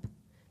up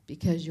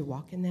because you're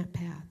walking that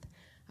path.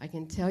 I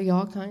can tell you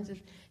all kinds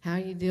of how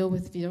you deal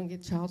with if you don't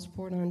get child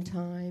support on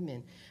time,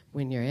 and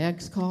when your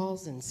ex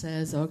calls and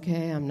says,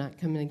 okay, I'm not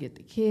coming to get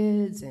the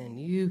kids, and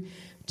you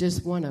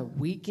just want a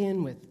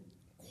weekend with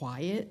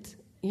quiet,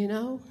 we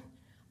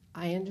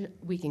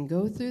can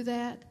go through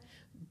that,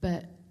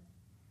 but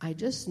I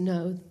just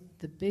know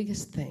the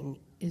biggest thing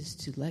is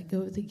to let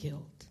go of the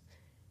guilt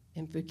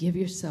and forgive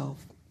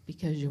yourself,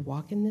 because you're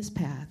walking this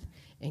path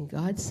and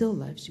God still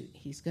loves you.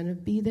 He's going to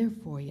be there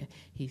for you.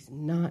 He's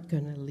not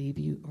going to leave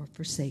you or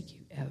forsake you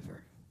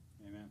ever.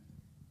 Amen.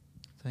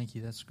 Thank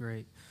you. That's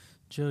great.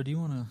 Joe, do you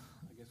want to?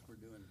 I guess we're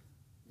doing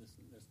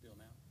this deal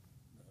now.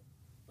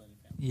 The blended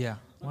family. Yeah.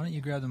 Why don't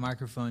you grab the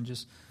microphone?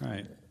 Just All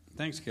right.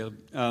 Thanks, Caleb.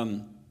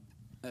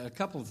 A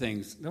couple of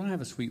things. Don't I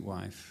have a sweet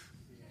wife?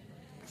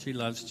 She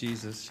loves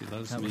Jesus. She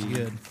loves That me. was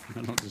good.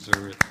 I don't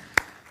deserve it.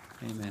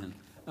 Amen.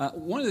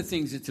 One of the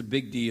things that's a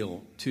big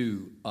deal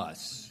to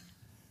us,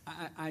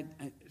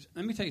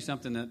 let me tell you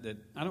something that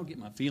I don't get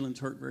my feelings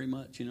hurt very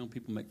much. You know,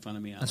 people make fun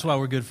of me. That's why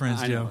we're good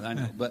friends, Joe. I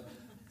know. But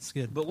it's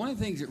good. But one of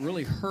the things that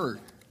really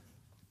hurt,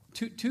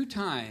 two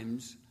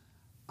times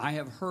I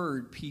have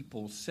heard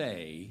people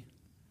say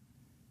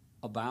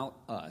about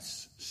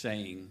us,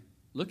 saying,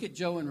 look at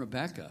Joe and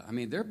Rebecca. I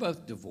mean, they're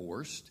both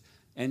divorced,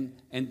 and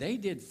they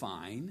did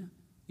fine.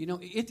 You know,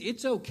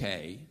 it's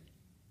okay.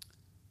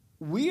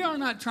 We are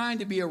not trying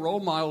to be a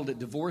role model that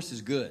divorce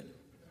is good.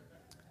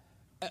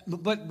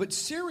 But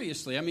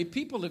seriously, I mean,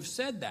 people have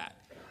said that.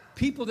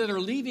 People that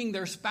are leaving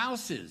their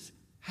spouses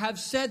have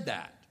said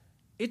that.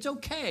 It's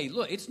okay.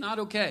 Look, it's not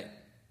okay.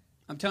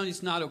 I'm telling you,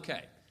 it's not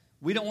okay.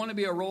 We don't want to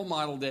be a role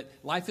model that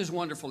life is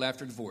wonderful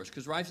after divorce,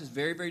 because life is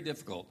very, very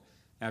difficult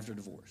after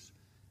divorce.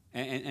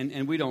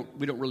 And we don't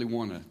really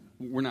want to.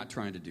 We're not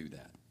trying to do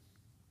that.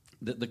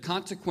 The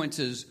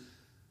consequences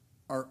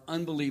are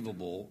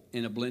unbelievable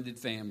in a blended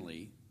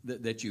family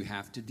that you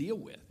have to deal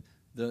with.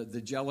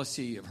 The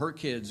jealousy of her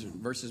kids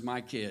versus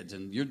my kids,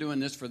 and you're doing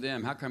this for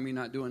them. How come you're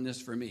not doing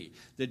this for me?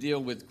 The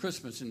deal with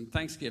Christmas and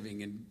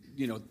Thanksgiving, and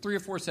 3 or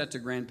 4 sets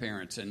of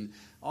grandparents, and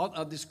all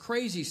of this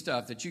crazy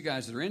stuff that you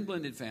guys that are in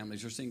blended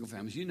families or single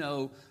families, you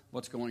know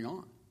what's going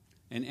on,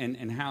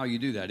 and how you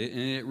do that. And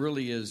it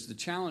really is, the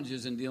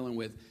challenges in dealing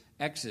with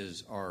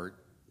exes are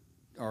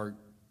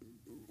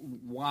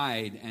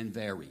wide and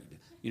varied.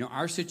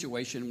 Our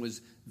situation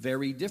was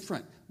very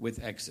different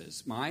with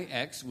exes. My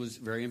ex was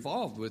very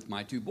involved with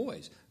my 2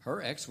 boys.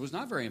 Her ex was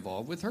not very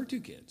involved with her 2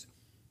 kids.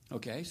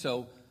 Okay,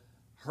 so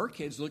her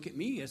kids look at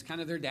me as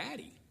kind of their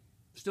daddy.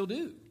 Still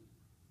do.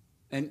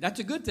 And that's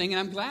a good thing, and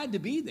I'm glad to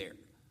be there.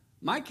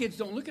 My kids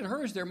don't look at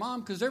her as their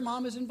mom because their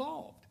mom is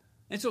involved.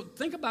 And so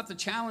think about the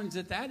challenge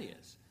that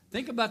is.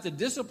 Think about the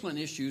discipline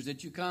issues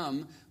that you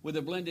come with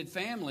a blended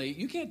family.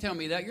 You can't tell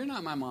me that. You're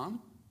not my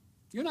mom.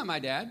 You're not my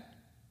dad.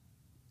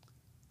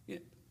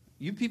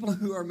 You people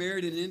who are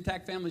married in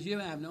intact families, you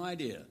have no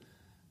idea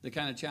the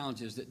kind of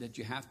challenges that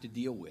you have to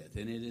deal with.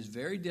 And it is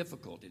very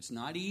difficult. It's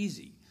not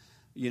easy,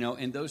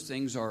 and those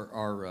things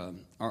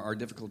are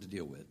difficult to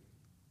deal with.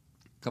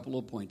 A couple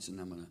little points, and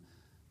I'm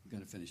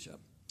going to finish up.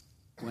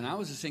 When I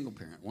was a single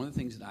parent, one of the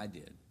things that I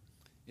did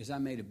is I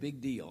made a big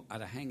deal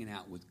out of hanging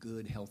out with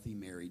good, healthy,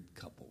 married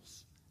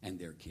couples and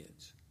their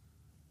kids.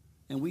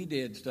 And we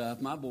did stuff,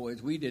 my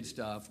boys, we did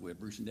stuff with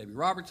Bruce and Debbie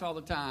Roberts all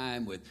the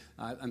time, with,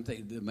 I'm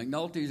thinking, the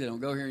McNultys, they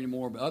don't go here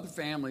anymore, but other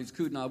families,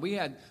 Kootenai. We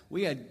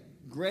had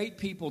great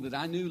people that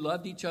I knew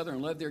loved each other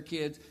and loved their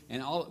kids,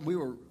 and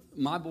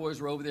my boys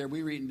were over there,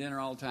 we were eating dinner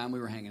all the time, we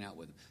were hanging out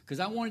with them.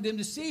 Because I wanted them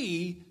to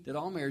see that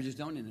all marriages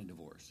don't end in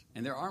divorce.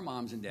 And there are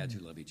moms and dads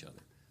who love each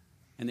other,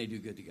 and they do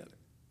good together.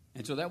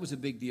 And so that was a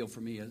big deal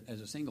for me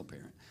as a single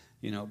parent.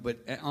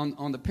 But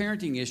on the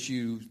parenting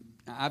issue,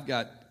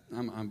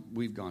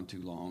 we've gone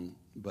too long.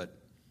 But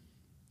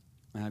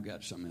I've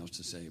got something else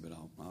to say, but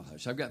I'll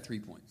hush. I've got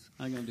 3 points.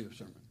 I'm going to do a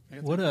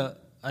sermon.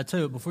 I tell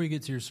you, before you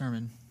get to your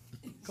sermon.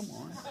 Come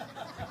on.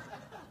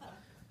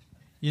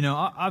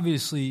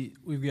 Obviously,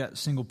 we've got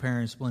single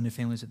parents, blended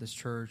families at this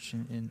church,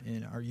 and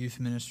in our youth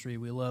ministry.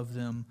 We love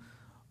them.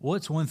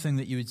 What's one thing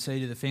that you would say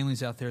to the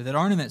families out there that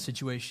aren't in that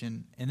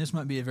situation? And this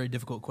might be a very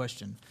difficult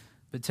question,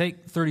 but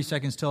take 30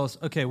 seconds. Tell us,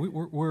 okay,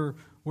 we're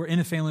in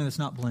a family that's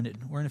not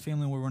blended. We're in a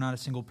family where we're not a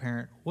single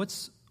parent.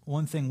 What's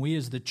one thing we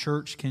as the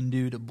church can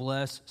do to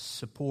bless,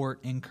 support,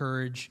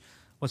 encourage?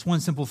 What's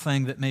one simple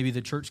thing that maybe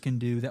the church can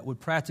do that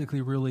would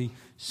practically really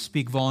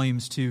speak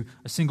volumes to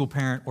a single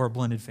parent or a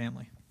blended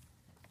family?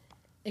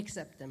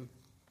 Accept them.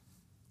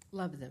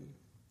 Love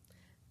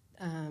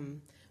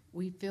them.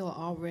 We feel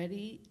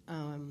already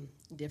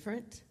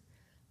different.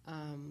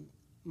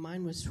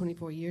 Mine was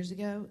 24 years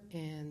ago,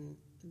 and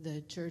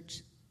the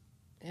church,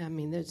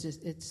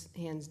 it's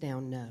hands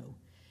down no.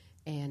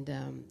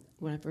 And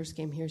when I first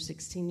came here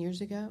 16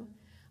 years ago,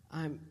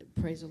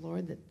 praise the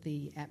Lord that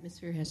the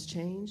atmosphere has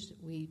changed.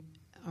 We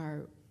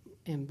are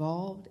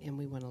involved, and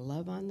we want to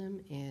love on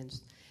them and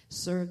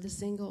serve the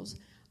singles.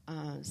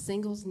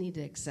 Singles need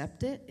to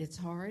accept it. It's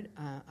hard.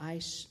 I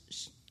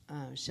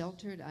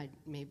sheltered. I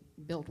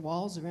built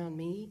walls around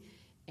me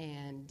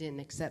and didn't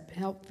accept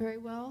help very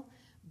well.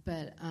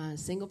 But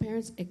single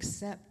parents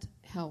accept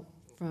help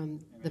from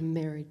the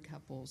married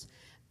couples.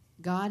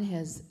 God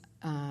has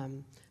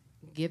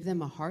give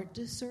them a heart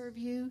to serve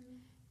you,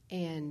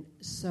 and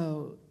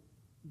so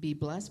be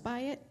blessed by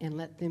it and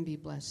let them be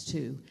blessed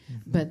too.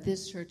 Mm-hmm. But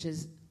this church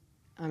is,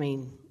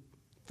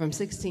 from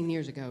 16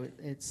 years ago,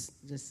 it's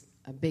just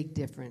a big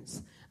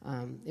difference.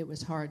 it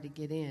was hard to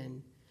get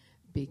in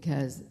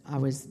because I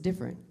was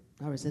different.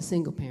 I was a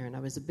single parent. I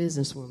was a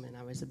businesswoman.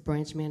 I was a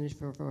branch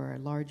manager for a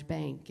large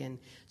bank. And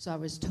so I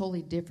was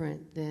totally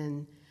different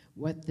than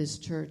what this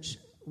church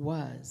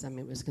was. I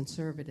mean, it was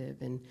conservative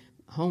and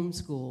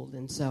homeschooled.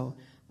 And so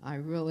I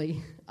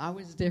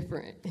was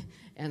different.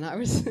 And I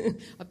was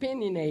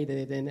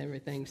opinionated and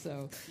everything.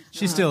 So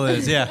she still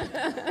is,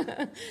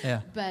 yeah.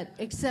 Yeah. But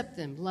accept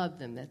them, love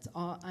them. That's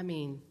all. I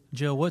mean,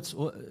 Jill,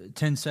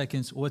 10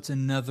 seconds, what's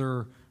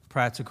another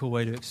practical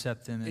way to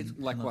accept them? It's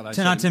like what I 10,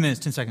 said. not 10 minutes,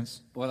 10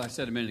 seconds. What I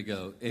said a minute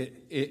ago.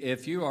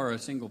 If you are a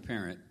single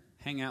parent,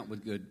 hang out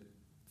with good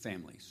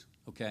families,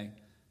 okay?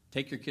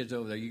 Take your kids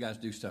over there. You guys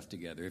do stuff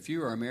together. If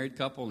you are a married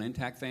couple, an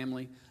intact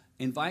family,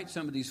 invite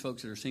some of these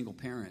folks that are single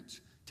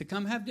parents to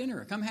come have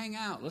dinner, come hang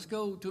out. Let's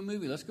go to a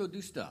movie. Let's go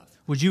do stuff.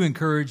 Would you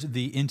encourage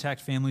the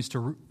intact families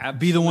to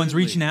be the ones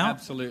reaching out?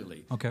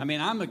 Absolutely. Okay. I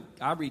mean,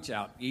 I reach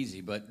out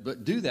easy,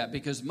 but do that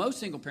because most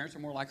single parents are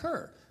more like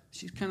her.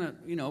 She's kind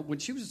of, when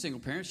she was a single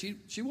parent,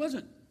 she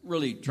wasn't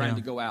really trying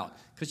to go out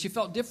because she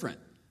felt different.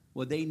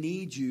 Well, they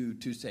need you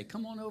to say,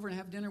 come on over and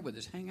have dinner with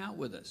us, hang out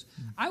with us.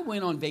 I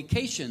went on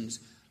vacations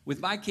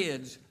with my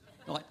kids,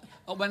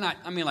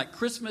 like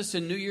Christmas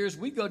and New Year's,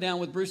 we'd go down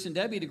with Bruce and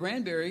Debbie to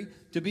Granbury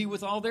to be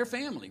with all their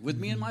family, with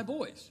me and my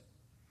boys.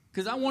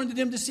 Because I wanted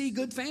them to see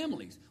good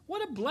families.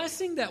 What a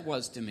blessing that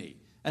was to me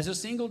as a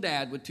single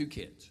dad with 2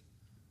 kids.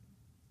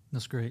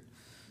 That's great.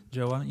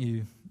 Joe, why don't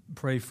you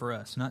pray for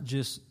us? Not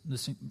just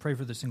pray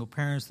for the single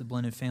parents, the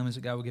blended families,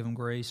 that God will give them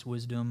grace,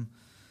 wisdom,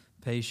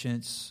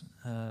 patience,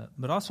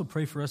 but also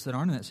pray for us that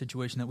aren't in that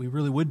situation, that we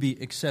really would be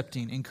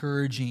accepting,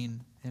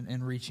 encouraging,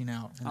 and reaching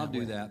out. I'll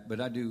do that, but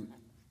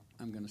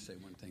I'm going to say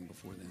one thing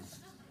before then.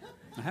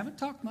 I haven't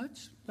talked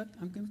much, but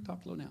I'm going to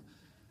talk a little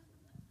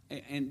now.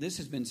 And this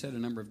has been said a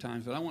number of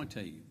times, but I want to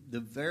tell you,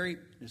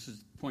 this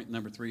is point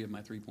number 3 of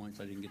my 3 points.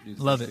 I didn't get to do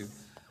the Love first it. 2.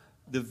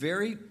 The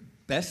very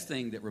best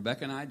thing that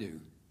Rebecca and I do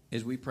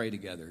is we pray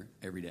together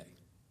every day.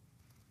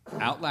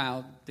 Out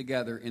loud,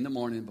 together, in the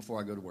morning before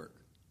I go to work.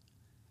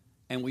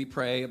 And we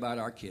pray about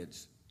our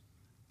kids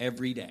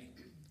every day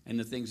and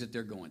the things that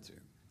they're going through.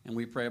 And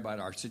we pray about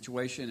our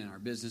situation and our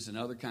business and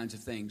other kinds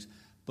of things.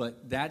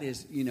 But that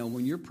is,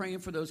 when you're praying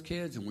for those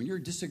kids and when you're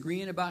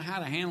disagreeing about how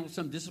to handle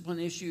some discipline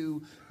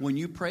issue, when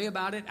you pray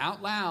about it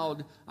out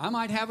loud, I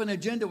might have an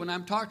agenda when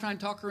I'm trying to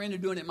talk her into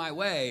doing it my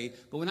way.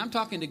 But when I'm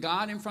talking to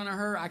God in front of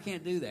her, I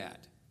can't do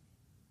that.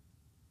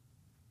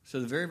 So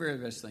the very, very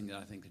best thing that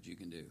I think that you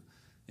can do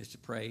is to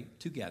pray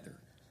together,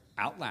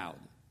 out loud,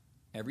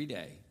 every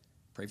day.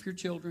 Pray for your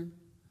children,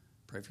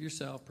 pray for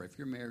yourself, pray for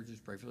your marriages,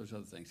 pray for those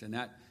other things. And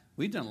that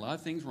we've done a lot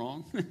of things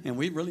wrong, and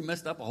we've really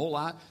messed up a whole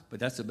lot, but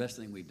that's the best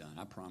thing we've done,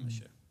 I promise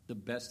you. The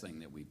best thing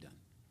that we've done.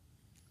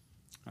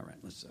 All right,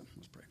 let's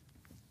pray.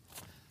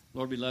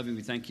 Lord, we love you.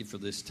 We thank you for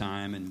this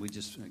time, and we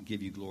just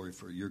give you glory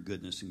for your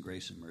goodness and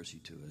grace and mercy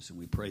to us. And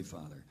we pray,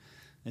 Father,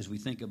 as we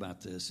think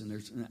about this,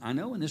 and I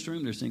know in this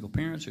room there's single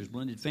parents, there's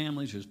blended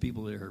families, there's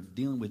people that are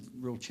dealing with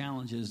real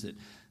challenges that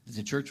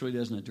the church really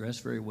doesn't address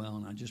very well,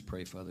 and I just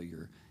pray, Father,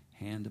 your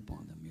hand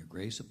upon them, your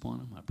grace upon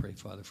them. I pray,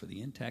 Father, for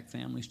the intact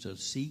families to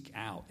seek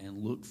out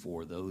and look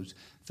for those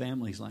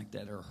families like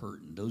that are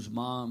hurting, those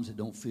moms that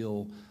don't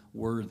feel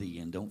worthy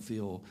and don't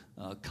feel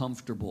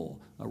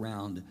comfortable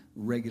around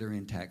regular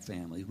intact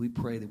families. We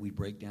pray that we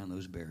break down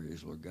those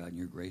barriers, Lord God, and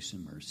your grace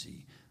and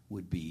mercy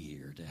would be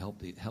here to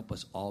help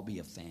us all be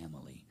a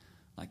family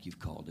like you've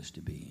called us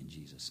to be, in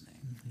Jesus'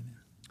 name. Amen.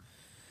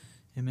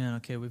 Amen.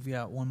 Okay, we've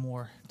got one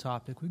more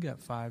topic. We've got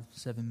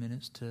 5-7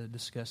 minutes to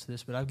discuss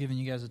this, but I've given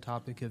you guys a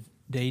topic of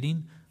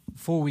dating.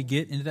 Before we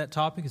get into that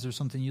topic, is there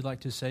something you'd like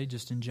to say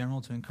just in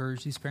general to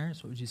encourage these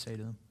parents? What would you say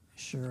to them?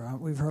 Sure.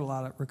 We've heard a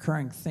lot of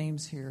recurring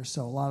themes here,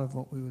 so a lot of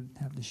what we would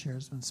have to share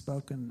has been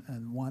spoken,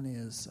 and one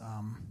is,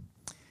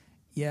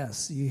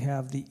 yes,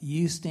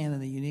 you stand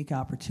in a unique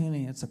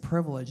opportunity. It's a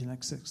privilege, and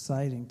it's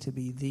exciting to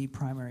be the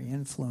primary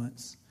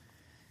influence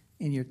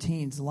in your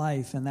teen's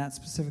life, and that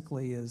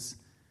specifically is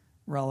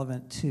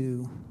relevant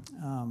to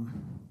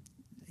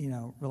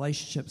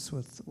relationships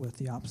with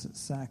the opposite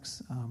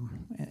sex,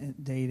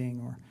 dating,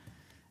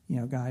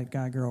 or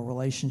guy-girl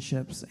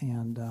relationships.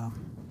 And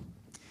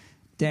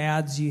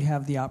dads, you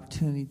have the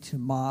opportunity to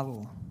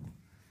model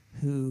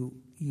who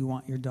you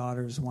want your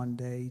daughters one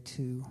day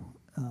to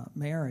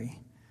marry.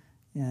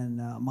 And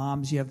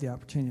moms, you have the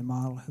opportunity to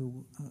model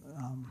who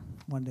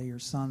one day your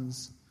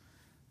sons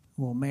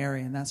will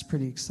marry, and that's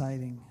pretty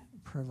exciting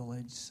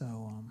privilege.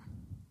 So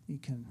you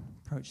can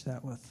approach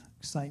that with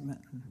excitement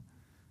and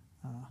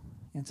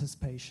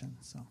anticipation.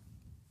 So,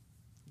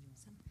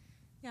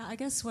 yeah, I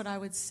guess what I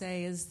would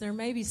say is there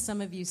may be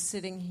some of you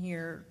sitting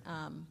here,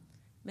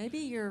 maybe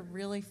you're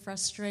really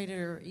frustrated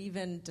or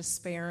even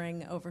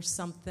despairing over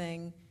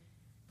something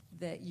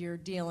that you're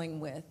dealing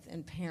with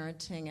in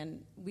parenting.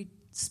 And we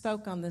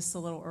spoke on this a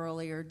little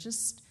earlier.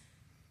 Just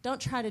don't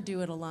try to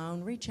do it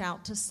alone. Reach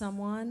out to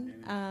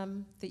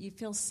someone that you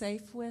feel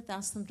safe with.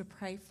 Ask them to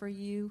pray for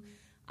you.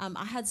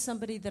 I had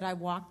somebody that I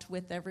walked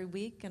with every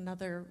week,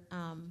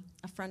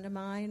 a friend of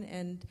mine,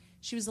 and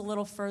she was a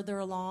little further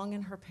along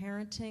in her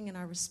parenting, and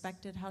I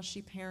respected how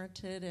she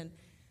parented, and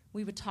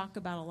we would talk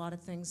about a lot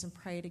of things and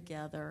pray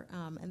together.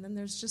 And then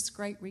there's just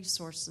great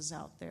resources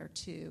out there,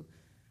 too.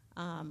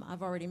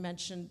 I've already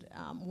mentioned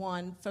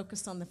one,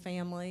 Focus on the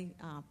Family,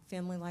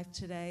 Family Life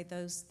Today,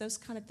 those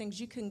kind of things.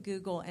 You can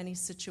Google any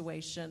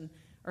situation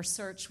or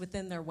search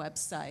within their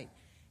website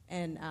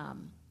and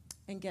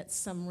get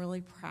some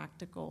really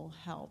practical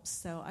help.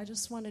 So I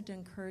just wanted to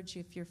encourage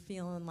you, if you're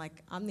feeling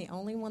like I'm the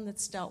only one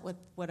that's dealt with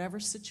whatever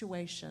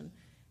situation,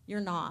 you're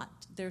not.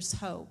 There's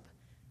hope.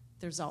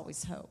 There's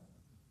always hope.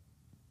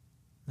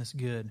 That's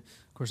good.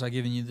 Of course, I've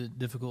given you the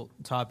difficult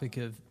topic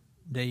of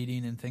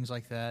dating and things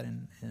like that,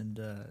 and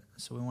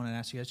so we want to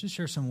ask you guys, just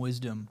share some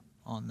wisdom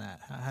on that.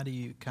 How do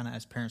you kind of,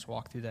 as parents,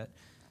 walk through that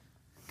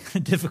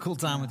difficult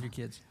time with your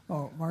kids?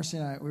 Well, Marcy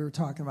and I, we were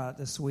talking about it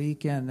this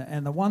week,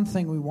 and the one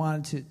thing we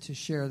wanted to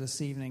share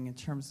this evening in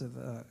terms of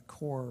a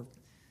core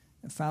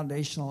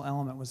foundational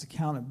element was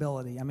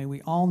accountability. I mean,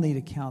 we all need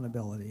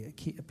accountability.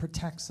 It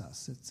protects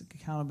us.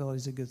 Accountability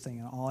is a good thing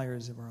in all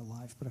areas of our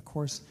life, but of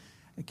course,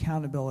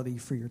 accountability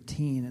for your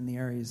teen in the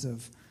areas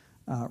of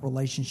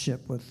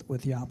relationship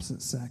with the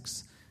opposite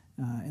sex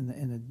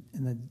in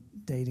the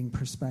dating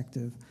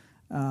perspective.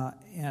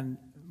 And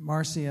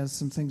Marcy has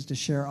some things to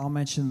share. I'll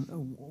mention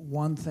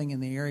one thing in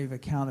the area of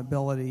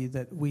accountability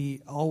that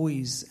we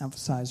always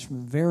emphasized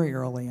from very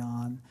early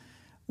on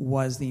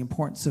was the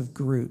importance of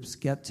groups.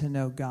 Get to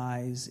know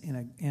guys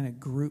in a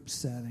group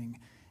setting.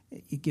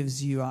 It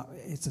gives you,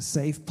 it's a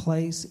safe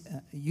place.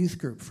 A youth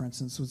group, for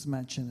instance, was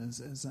mentioned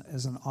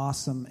as an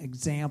awesome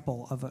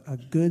example of a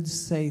good,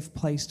 safe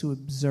place to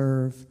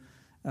observe.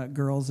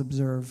 Girls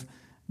observe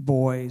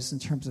boys in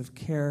terms of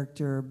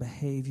character,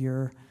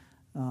 behavior,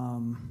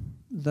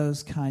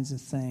 those kinds of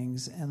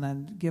things, and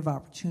then give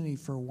opportunity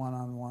for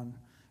one-on-one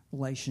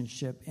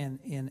relationship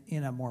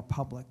in a more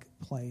public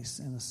place,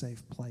 in a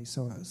safe place.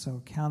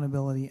 So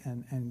accountability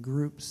and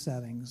group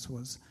settings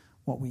was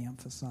what we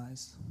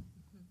emphasized.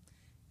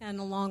 And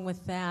along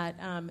with that,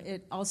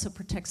 it also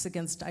protects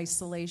against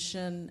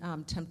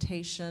isolation,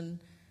 temptation.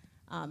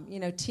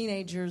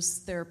 Teenagers,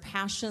 their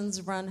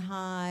passions run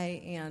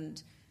high,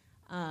 and,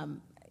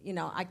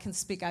 I can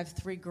speak, I have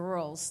 3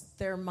 girls.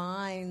 Their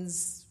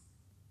minds,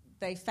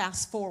 they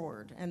fast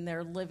forward, and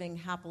they're living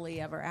happily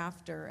ever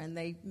after, and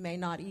they may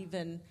not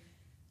even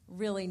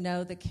really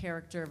know the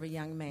character of a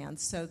young man.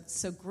 So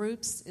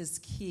groups is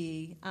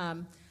key.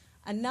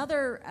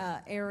 Another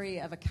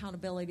area of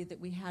accountability that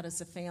we had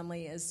as a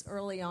family is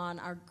early on,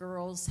 our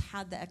girls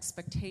had the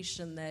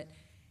expectation that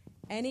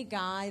any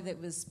guy that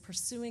was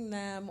pursuing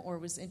them or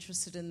was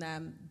interested in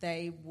them,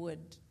 it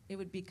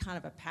would be kind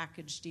of a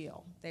package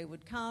deal. They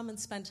would come and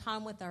spend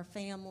time with our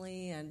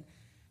family and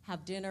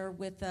have dinner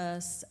with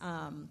us.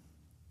 And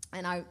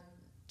I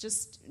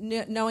just,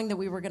 knowing that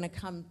we were going to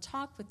come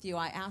talk with you,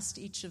 I asked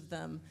each of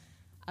them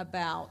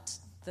about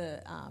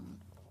the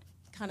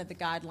kind of the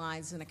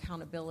guidelines and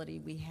accountability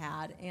we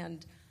had.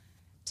 And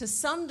to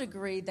some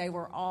degree, they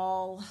were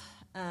all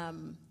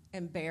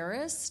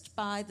embarrassed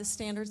by the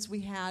standards we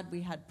had.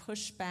 We had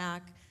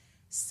pushback.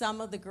 Some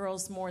of the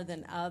girls, more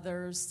than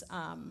others,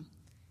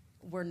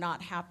 were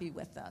not happy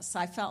with us.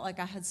 I felt like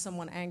I had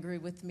someone angry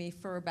with me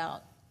for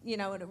about, and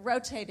it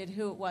rotated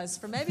who it was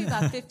for maybe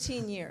about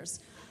 15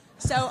 years.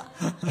 So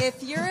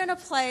if you're in a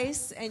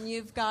place and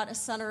you've got a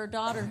son or a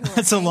daughter who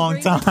That's a long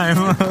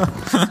time.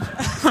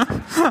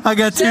 I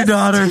got 2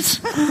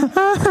 daughters.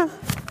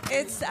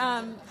 It's,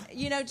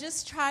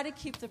 just try to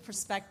keep the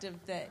perspective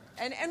that,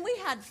 and we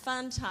had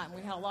fun time.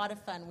 We had a lot of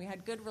fun. We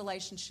had good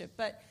relationship.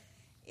 But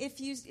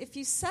if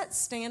you set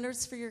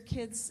standards for your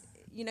kids,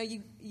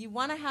 you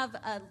want to have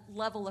a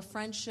level of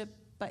friendship,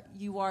 but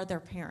you are their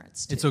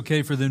parents, too. It's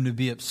okay for them to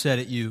be upset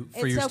at you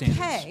for your standards. It's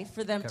okay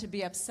for them to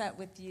be upset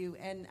with you.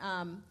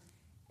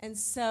 And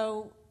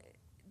so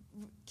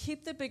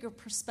keep the bigger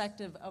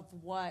perspective of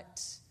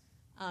what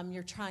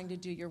you're trying to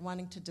do. You're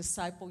wanting to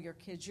disciple your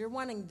kids. You're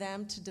wanting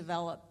them to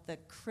develop the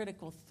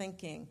critical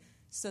thinking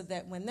so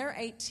that when they're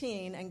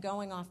 18 and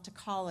going off to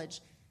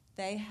college,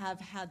 they have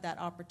had that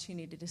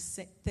opportunity to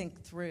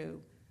think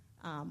through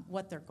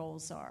what their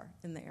goals are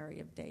in the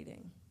area of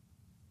dating.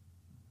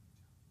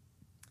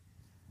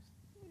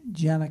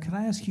 Jenna, can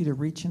I ask you to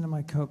reach into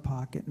my coat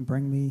pocket and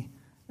bring me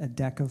a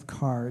deck of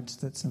cards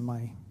that's in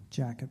my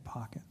jacket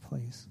pocket,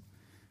 please?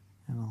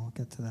 And I'll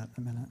get to that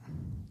in a minute.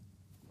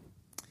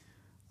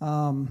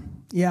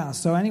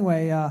 So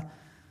anyway,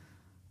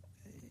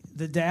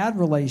 the dad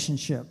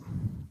relationship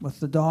with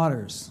the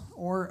daughters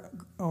or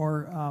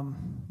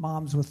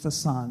moms with the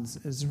sons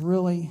is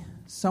really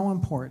so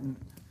important.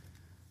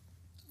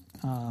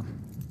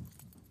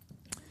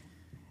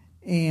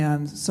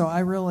 And so I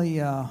really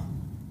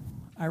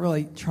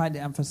tried to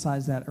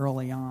emphasize that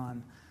early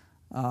on.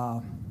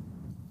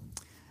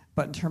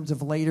 But in terms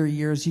of later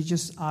years, you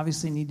just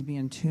obviously need to be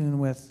in tune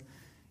with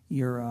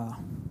your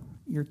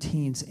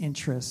teens'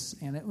 interests.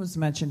 And it was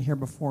mentioned here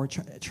before.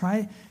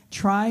 Try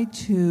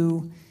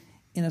to,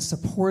 in a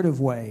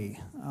supportive way,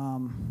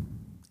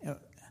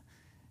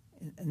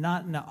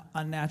 not in an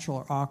unnatural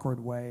or awkward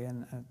way,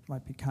 and it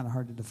might be kind of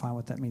hard to define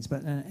what that means,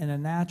 but in a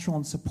natural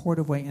and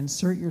supportive way,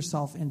 insert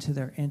yourself into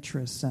their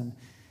interests and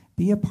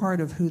be a part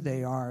of who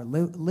they are.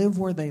 Live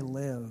where they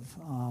live.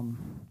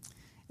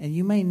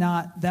 And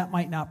that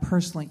might not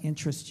personally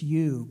interest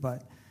you,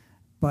 but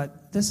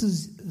this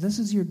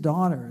is your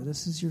daughter,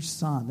 this is your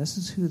son, this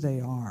is who they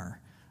are.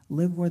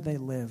 Live where they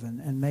live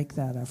and make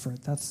that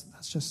effort. That's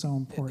just so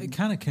important. It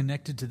kind of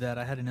connected to that.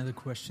 I had another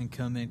question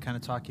come in kind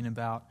of talking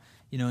about,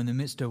 in the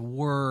midst of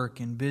work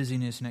and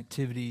busyness and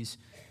activities,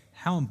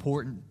 how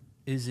important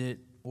is it,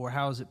 or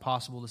how is it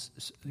possible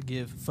to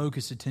give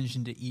focused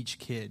attention to each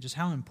kid? Just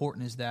how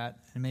important is that?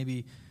 And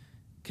maybe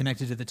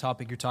connected to the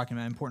topic you're talking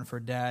about, important for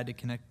a dad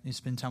to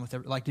spend time with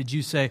did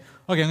you say, okay,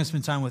 I'm going to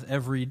spend time with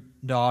every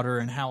daughter,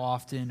 and how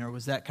often? Or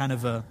was that kind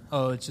of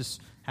it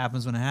just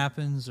happens when it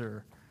happens?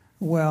 Or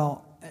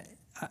Well,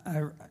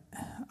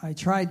 I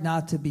tried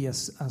not to be a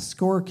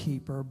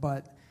scorekeeper,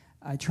 but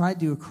I tried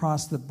to,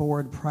 across the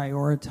board,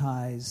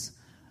 prioritize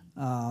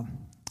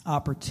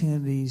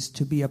opportunities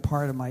to be a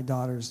part of my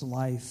daughter's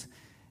life,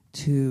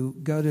 to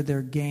go to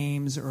their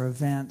games or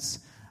events.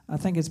 I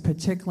think it's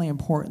particularly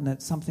important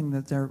that something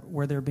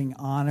where they're being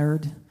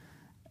honored,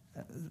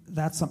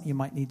 that's something you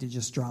might need to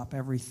just drop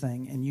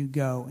everything and you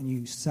go and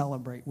you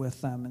celebrate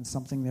with them and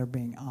something they're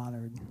being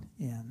honored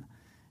in,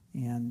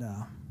 and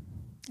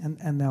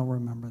they'll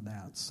remember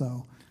that.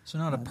 So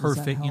not a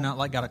perfect, you're not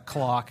like got a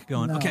clock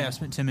going, No. okay, I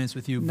spent 10 minutes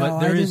with you, No,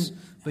 but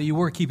but you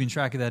were keeping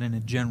track of that in a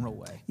general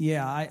way.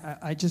 Yeah,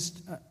 I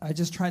just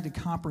tried to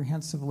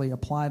comprehensively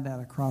apply that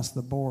across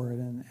the board,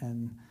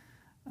 and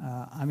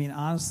I mean,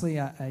 honestly,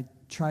 I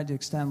tried to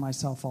extend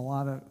myself a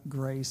lot of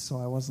grace, so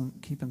I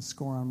wasn't keeping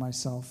score on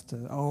myself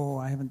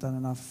I haven't done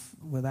enough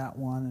with that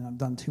one, and I've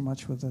done too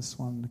much with this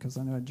one, because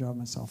I knew I'd drive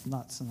myself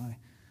nuts, and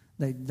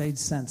they'd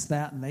sense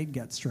that, and they'd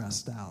get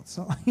stressed out,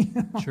 so I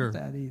don't want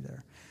that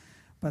either.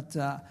 But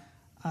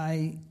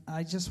I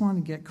just want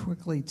to get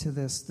quickly to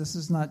this. This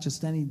is not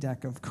just any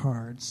deck of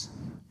cards.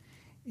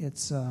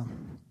 It's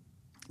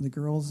the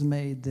girls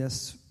made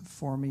this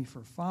for me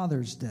for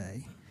Father's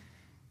Day.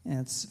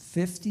 And it's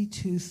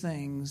 52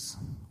 things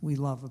we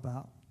love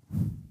about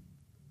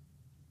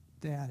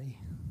Daddy.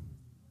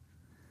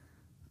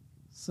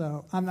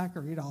 So I'm not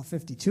going to read all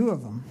 52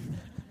 of them,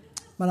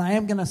 but I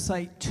am going to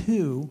cite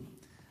 2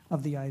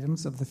 of the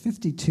items of the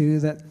 52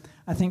 that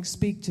I think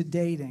speak to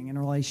dating and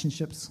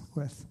relationships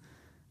with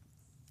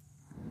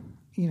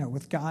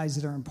guys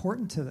that are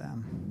important to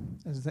them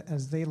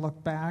as they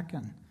look back,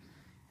 and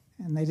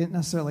they didn't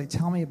necessarily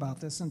tell me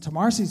about this. And to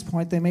Marcy's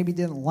point, they maybe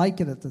didn't like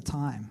it at the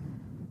time.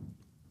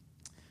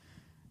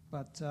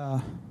 But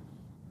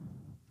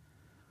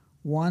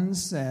one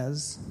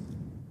says,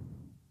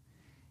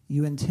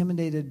 you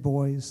intimidated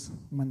boys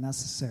when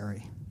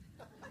necessary.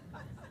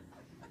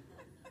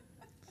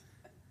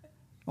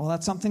 Well,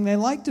 that's something they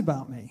liked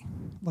about me,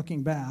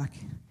 looking back.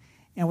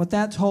 And what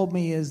that told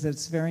me is that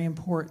it's very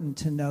important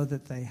to know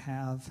that they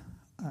have,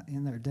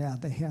 in their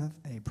dad, they have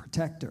a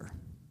protector.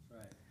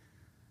 Right.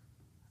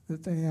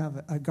 That they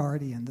have a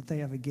guardian, that they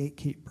have a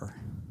gatekeeper.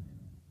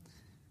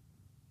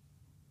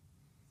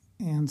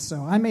 And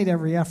so I made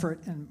every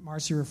effort, and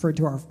Marcy referred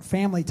to our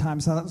family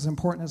time, so that was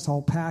important, this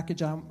whole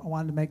package. I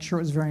wanted to make sure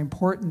it was very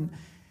important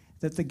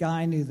that the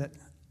guy knew that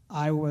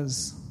I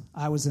was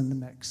in the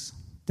mix.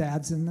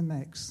 Dad's in the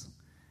mix.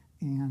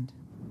 And,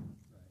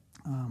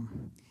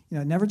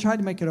 never tried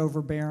to make it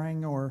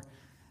overbearing or,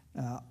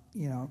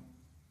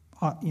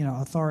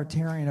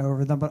 authoritarian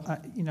over them.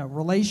 But,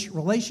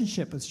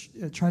 relationship is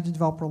tried to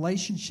develop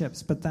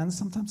relationships. But then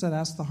sometimes I'd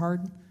ask the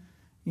hard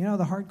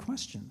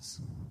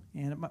questions.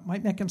 And it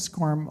might make them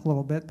squirm a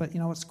little bit, but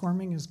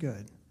squirming is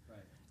good. Right.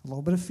 A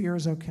little bit of fear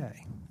is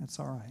okay. That's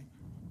all right.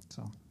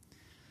 So,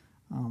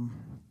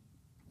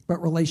 but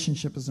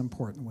relationship is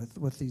important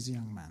with these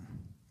young men.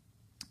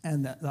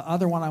 And the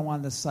other one I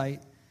wanted to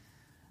cite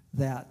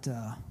that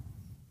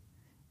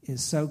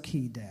is so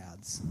key,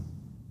 dads.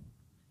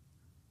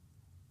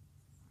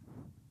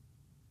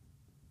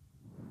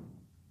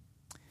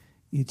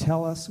 You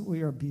tell us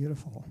we are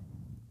beautiful.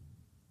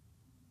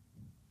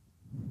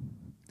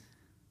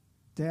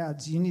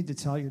 Dads, you need to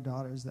tell your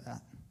daughters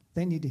that.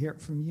 They need to hear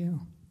it from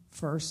you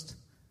first,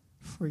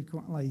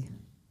 frequently,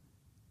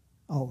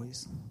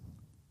 always.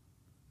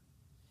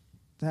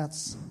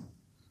 That's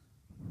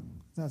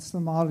the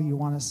model you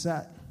want to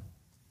set,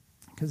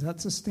 because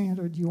that's a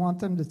standard you want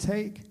them to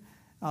take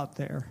out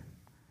there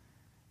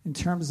in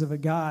terms of a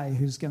guy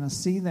who's going to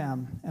see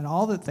them and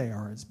all that they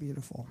are is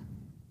beautiful.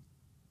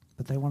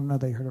 But they want to know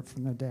they heard it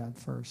from their dad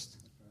first.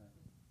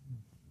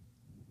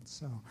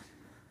 So,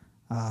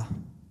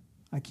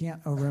 I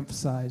can't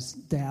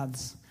overemphasize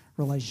dads'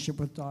 relationship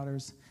with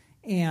daughters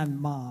and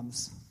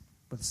moms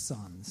with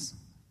sons.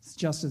 It's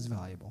just as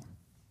valuable.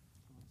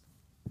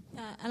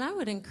 And I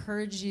would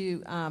encourage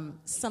you,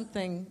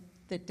 something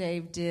that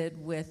Dave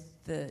did with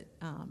the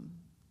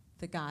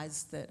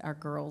guys that our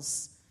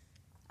girls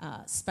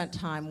spent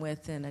time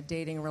with in a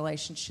dating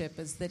relationship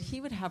is that he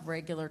would have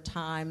regular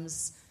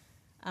times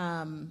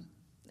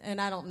and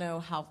I don't know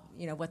how,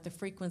 what the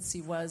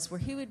frequency was, where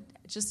he would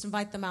just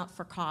invite them out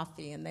for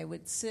coffee, and they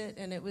would sit,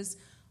 and it was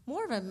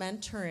more of a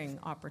mentoring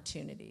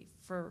opportunity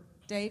for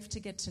Dave to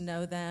get to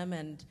know them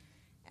and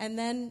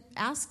then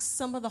ask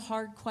some of the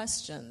hard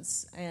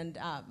questions. And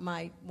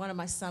one of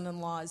my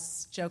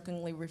son-in-laws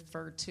jokingly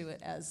referred to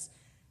it as,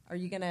 are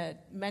you going to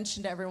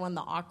mention to everyone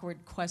the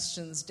awkward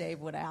questions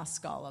Dave would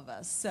ask all of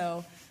us?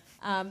 So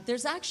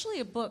there's actually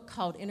a book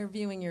called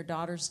Interviewing Your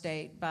Daughter's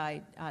Date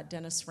by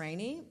Dennis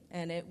Rainey,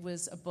 and it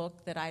was a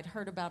book that I'd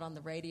heard about on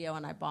the radio,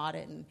 and I bought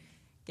it and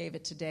gave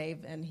it to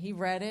Dave, and he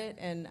read it,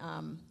 and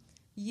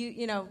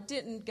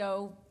didn't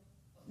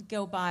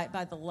go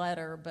by the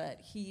letter, but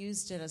he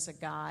used it as a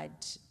guide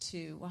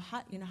to well,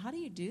 how do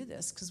you do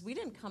this? Because we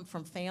didn't come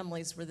from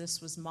families where this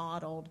was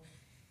modeled,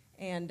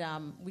 and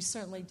we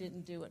certainly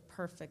didn't do it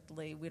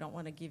perfectly. We don't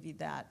want to give you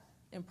that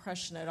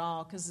impression at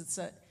all, because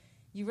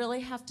you really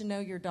have to know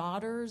your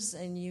daughters,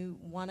 and you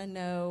want to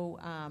know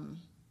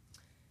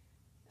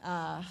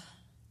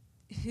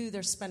who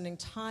they're spending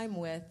time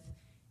with,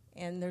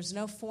 and there's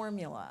no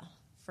formula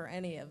for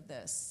any of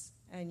this,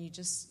 and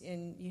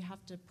you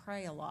have to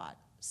pray a lot.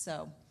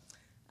 So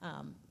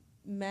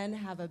men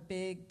have a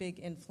big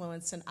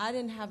influence, and I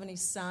didn't have any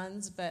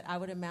sons, but I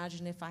would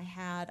imagine if I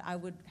had, I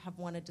would have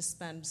wanted to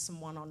spend some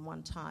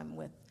one-on-one time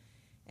with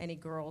any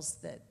girls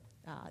that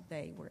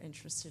they were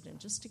interested in,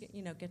 just to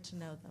get to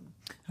know them.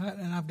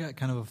 And I've got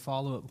kind of a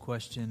follow-up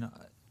question,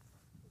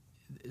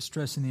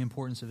 stressing the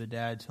importance of a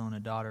dad telling a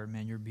daughter,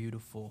 "Man, you're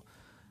beautiful."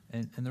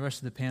 And the rest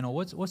of the panel,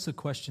 what's the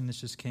question that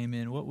just came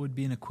in? What would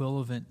be an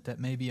equivalent that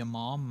maybe a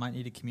mom might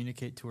need to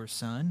communicate to her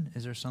son?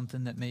 Is there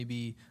something that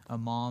maybe a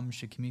mom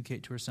should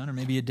communicate to her son, or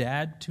maybe a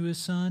dad to his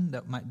son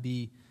that might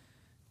be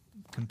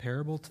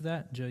comparable to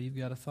that? Joe, you've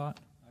got a thought?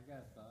 I got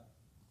a thought.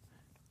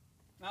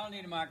 I don't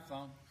need a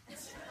microphone.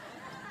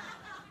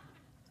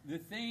 The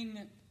thing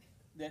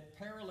that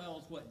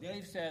parallels what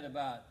Dave said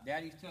about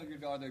daddies tell your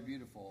daughter they're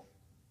beautiful.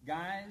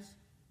 Guys,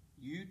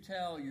 you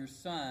tell your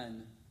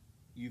son,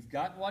 you've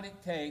got what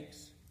it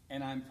takes,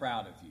 and I'm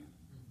proud of you.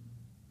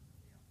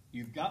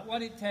 You've got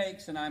what it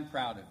takes, and I'm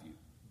proud of you.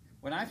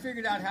 When I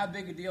figured out how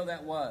big a deal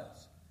that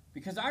was,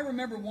 because I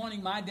remember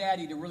wanting my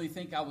daddy to really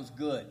think I was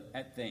good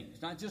at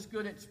things. Not just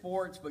good at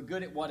sports, but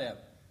good at whatever.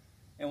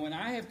 And when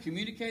I have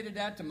communicated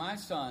that to my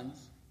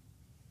sons,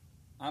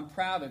 I'm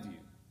proud of you.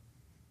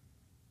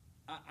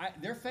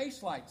 Their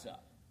face lights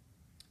up.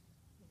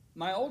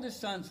 My oldest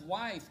son's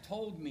wife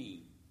told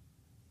me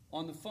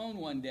on the phone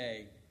one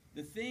day,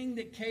 the thing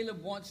that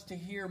Caleb wants to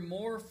hear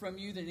more from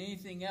you than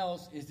anything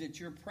else is that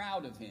you're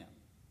proud of him.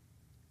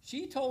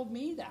 She told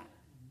me that.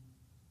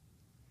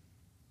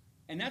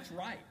 And that's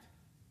right.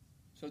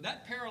 So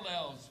that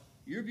parallels,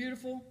 you're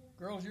beautiful,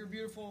 girls, you're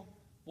beautiful,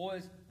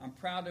 boys, I'm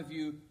proud of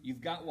you,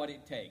 you've got what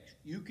it takes.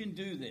 You can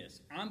do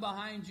this. I'm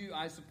behind you,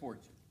 I support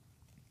you.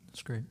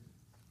 That's great.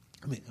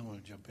 I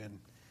want to jump in,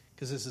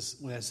 because this is,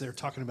 as they're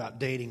talking about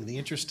dating, the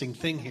interesting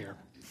thing here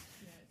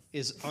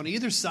is on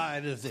either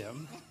side of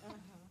them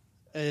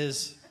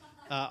is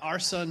our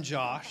son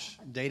Josh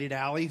dated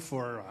Allie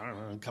for, I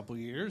don't know, a couple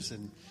years,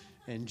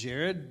 and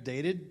Jared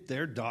dated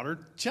their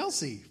daughter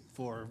Chelsea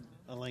for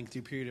a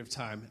lengthy period of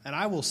time. And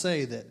I will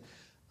say that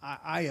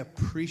I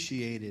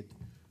appreciated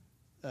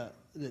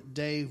that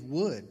Dave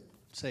would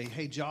say,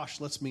 "Hey, Josh,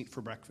 let's meet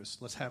for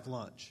breakfast. Let's have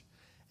lunch."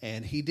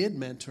 And he did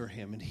mentor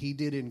him, and he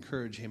did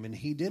encourage him, and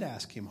he did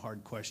ask him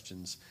hard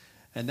questions.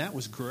 And that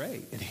was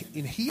great.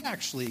 And he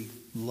actually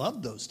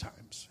loved those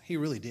times. He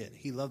really did.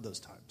 He loved those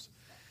times.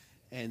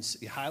 And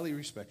he highly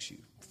respects you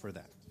for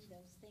that.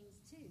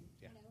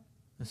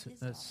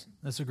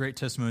 That's a great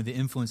testimony, the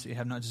influence that you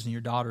have not just in your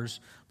daughters,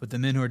 but the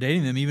men who are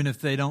dating them, even if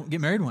they don't get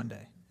married one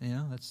day.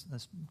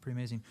 That's pretty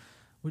amazing.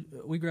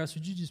 Wheatgrass,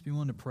 would you just be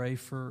willing to pray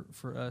for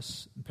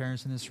us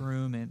parents in this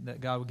room, and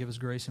that God would give us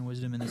grace and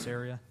wisdom in this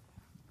area?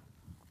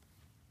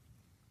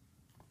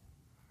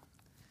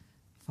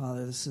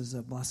 Father, this is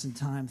a blessed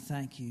time.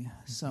 Thank you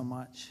so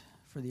much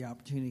for the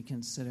opportunity to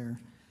consider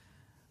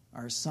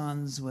our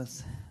sons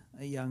with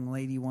a young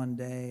lady one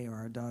day, or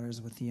our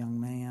daughters with a young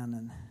man,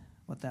 and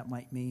what that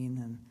might mean,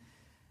 and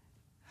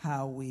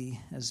how we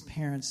as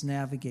parents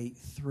navigate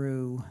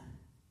through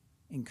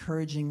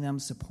encouraging them,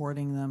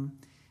 supporting them,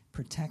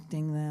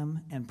 protecting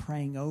them, and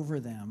praying over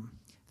them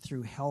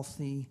through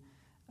healthy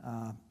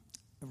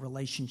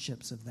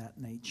relationships of that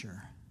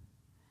nature.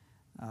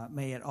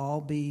 May it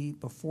all be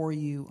before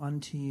you,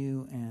 unto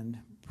you, and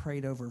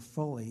prayed over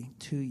fully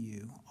to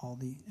you,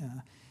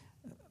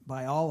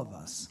 by all of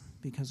us,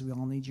 because we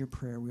all need your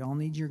prayer, we all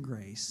need your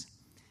grace,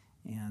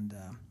 and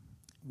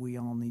we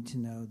all need to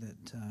know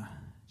that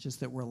just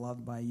that we're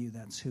loved by you,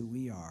 that's who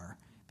we are,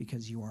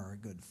 because you are a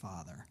good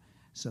Father.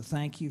 So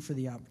thank you for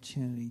the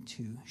opportunity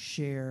to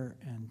share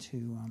and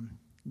to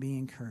be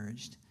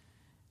encouraged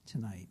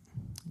tonight.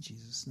 In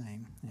Jesus'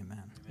 name,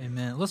 amen.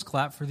 Amen. Let's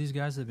clap for these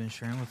guys that have been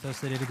sharing with us.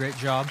 They did a great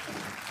job.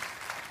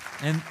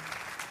 And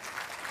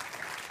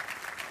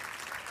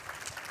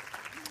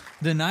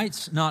The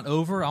night's not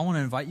over. I want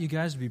to invite you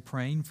guys to be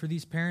praying for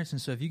these parents.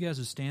 And so if you guys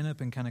would stand up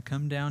and kind of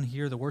come down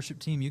here, the worship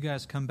team, you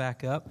guys come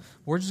back up.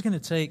 We're just going to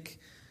take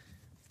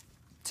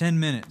 10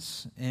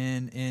 minutes.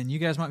 And you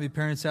guys might be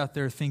parents out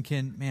there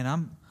thinking,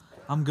 man,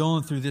 I'm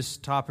going through this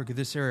topic or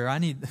this area. I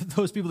need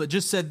those people that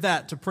just said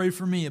that to pray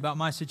for me about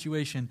my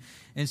situation.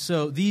 And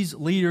so these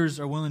leaders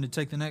are willing to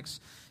take the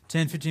next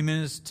 10, 15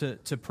 minutes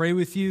to pray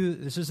with you.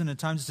 This isn't a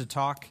time just to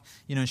talk,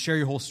 and share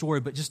your whole story,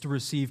 but just to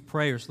receive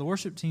prayer. So the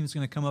worship team is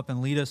going to come up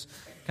and lead us,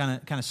 kind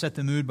of set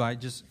the mood by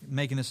just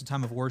making this a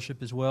time of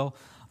worship as well.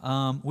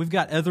 We've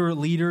got other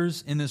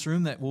leaders in this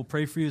room that will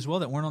pray for you as well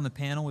that weren't on the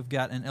panel. We've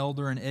got an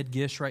elder and Ed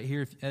Gish right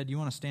here. If, Ed, you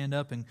want to stand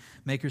up and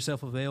make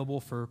yourself available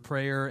for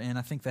prayer. And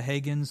I think the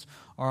Hagans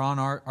are on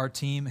our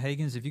team.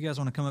 Hagans, if you guys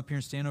want to come up here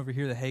and stand over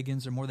here, the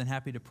Hagans are more than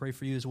happy to pray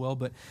for you as well.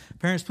 But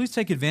parents, please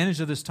take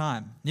advantage of this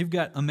time. You've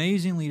got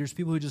amazing leaders,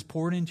 people who just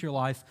poured into your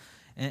life.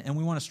 And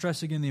we want to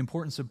stress again the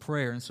importance of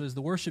prayer. And so as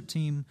the worship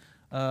team,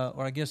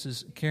 or I guess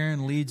as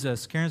Karen leads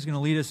us, Karen's going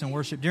to lead us in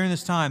worship. During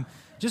this time,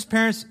 just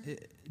parents,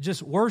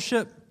 just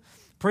worship.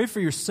 Pray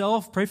for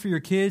yourself. Pray for your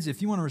kids.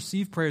 If you want to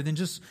receive prayer, then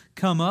just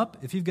come up.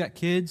 If you've got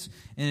kids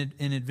in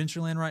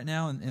Adventureland right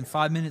now, in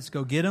 5 minutes,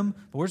 go get them.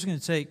 But we're just going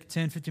to take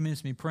 10, 15 minutes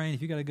to be praying.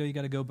 If you got to go, you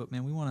got to go. But,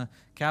 man, we want to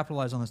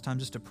capitalize on this time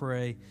just to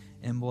pray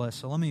and bless.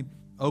 So let me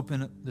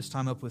open this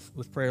time up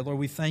with prayer. Lord,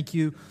 we thank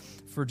you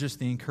for just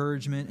the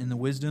encouragement and the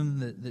wisdom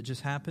that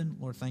just happened.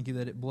 Lord, thank you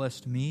that it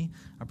blessed me.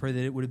 I pray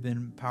that it would have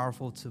been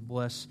powerful to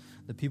bless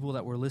the people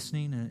that were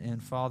listening.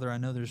 And Father, I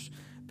know there's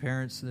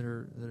parents that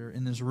are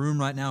in this room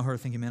right now who are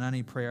thinking, man, I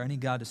need prayer. I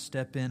need God to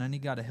step in. I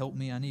need God to help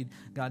me. I need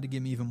God to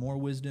give me even more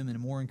wisdom and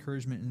more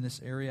encouragement in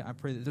this area. I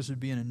pray that this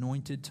would be an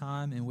anointed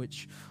time in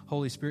which,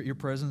 Holy Spirit, your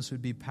presence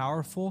would be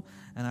powerful.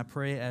 And I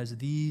pray as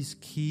these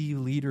key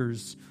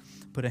leaders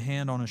put a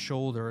hand on a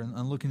shoulder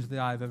and look into the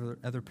eye of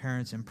other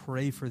parents and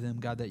pray for them,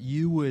 God, that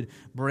you would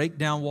break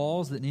down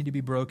walls that need to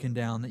be broken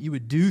down, that you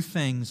would do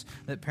things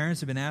that parents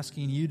have been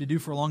asking you to do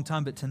for a long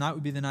time, but tonight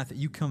would be the night that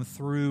you come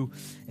through,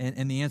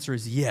 and the answer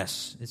is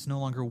yes. It's no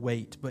longer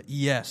wait, but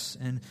yes.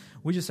 And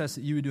we just ask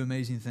that you would do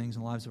amazing things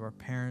in the lives of our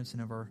parents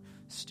and of our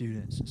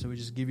students. So we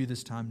just give you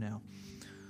this time now.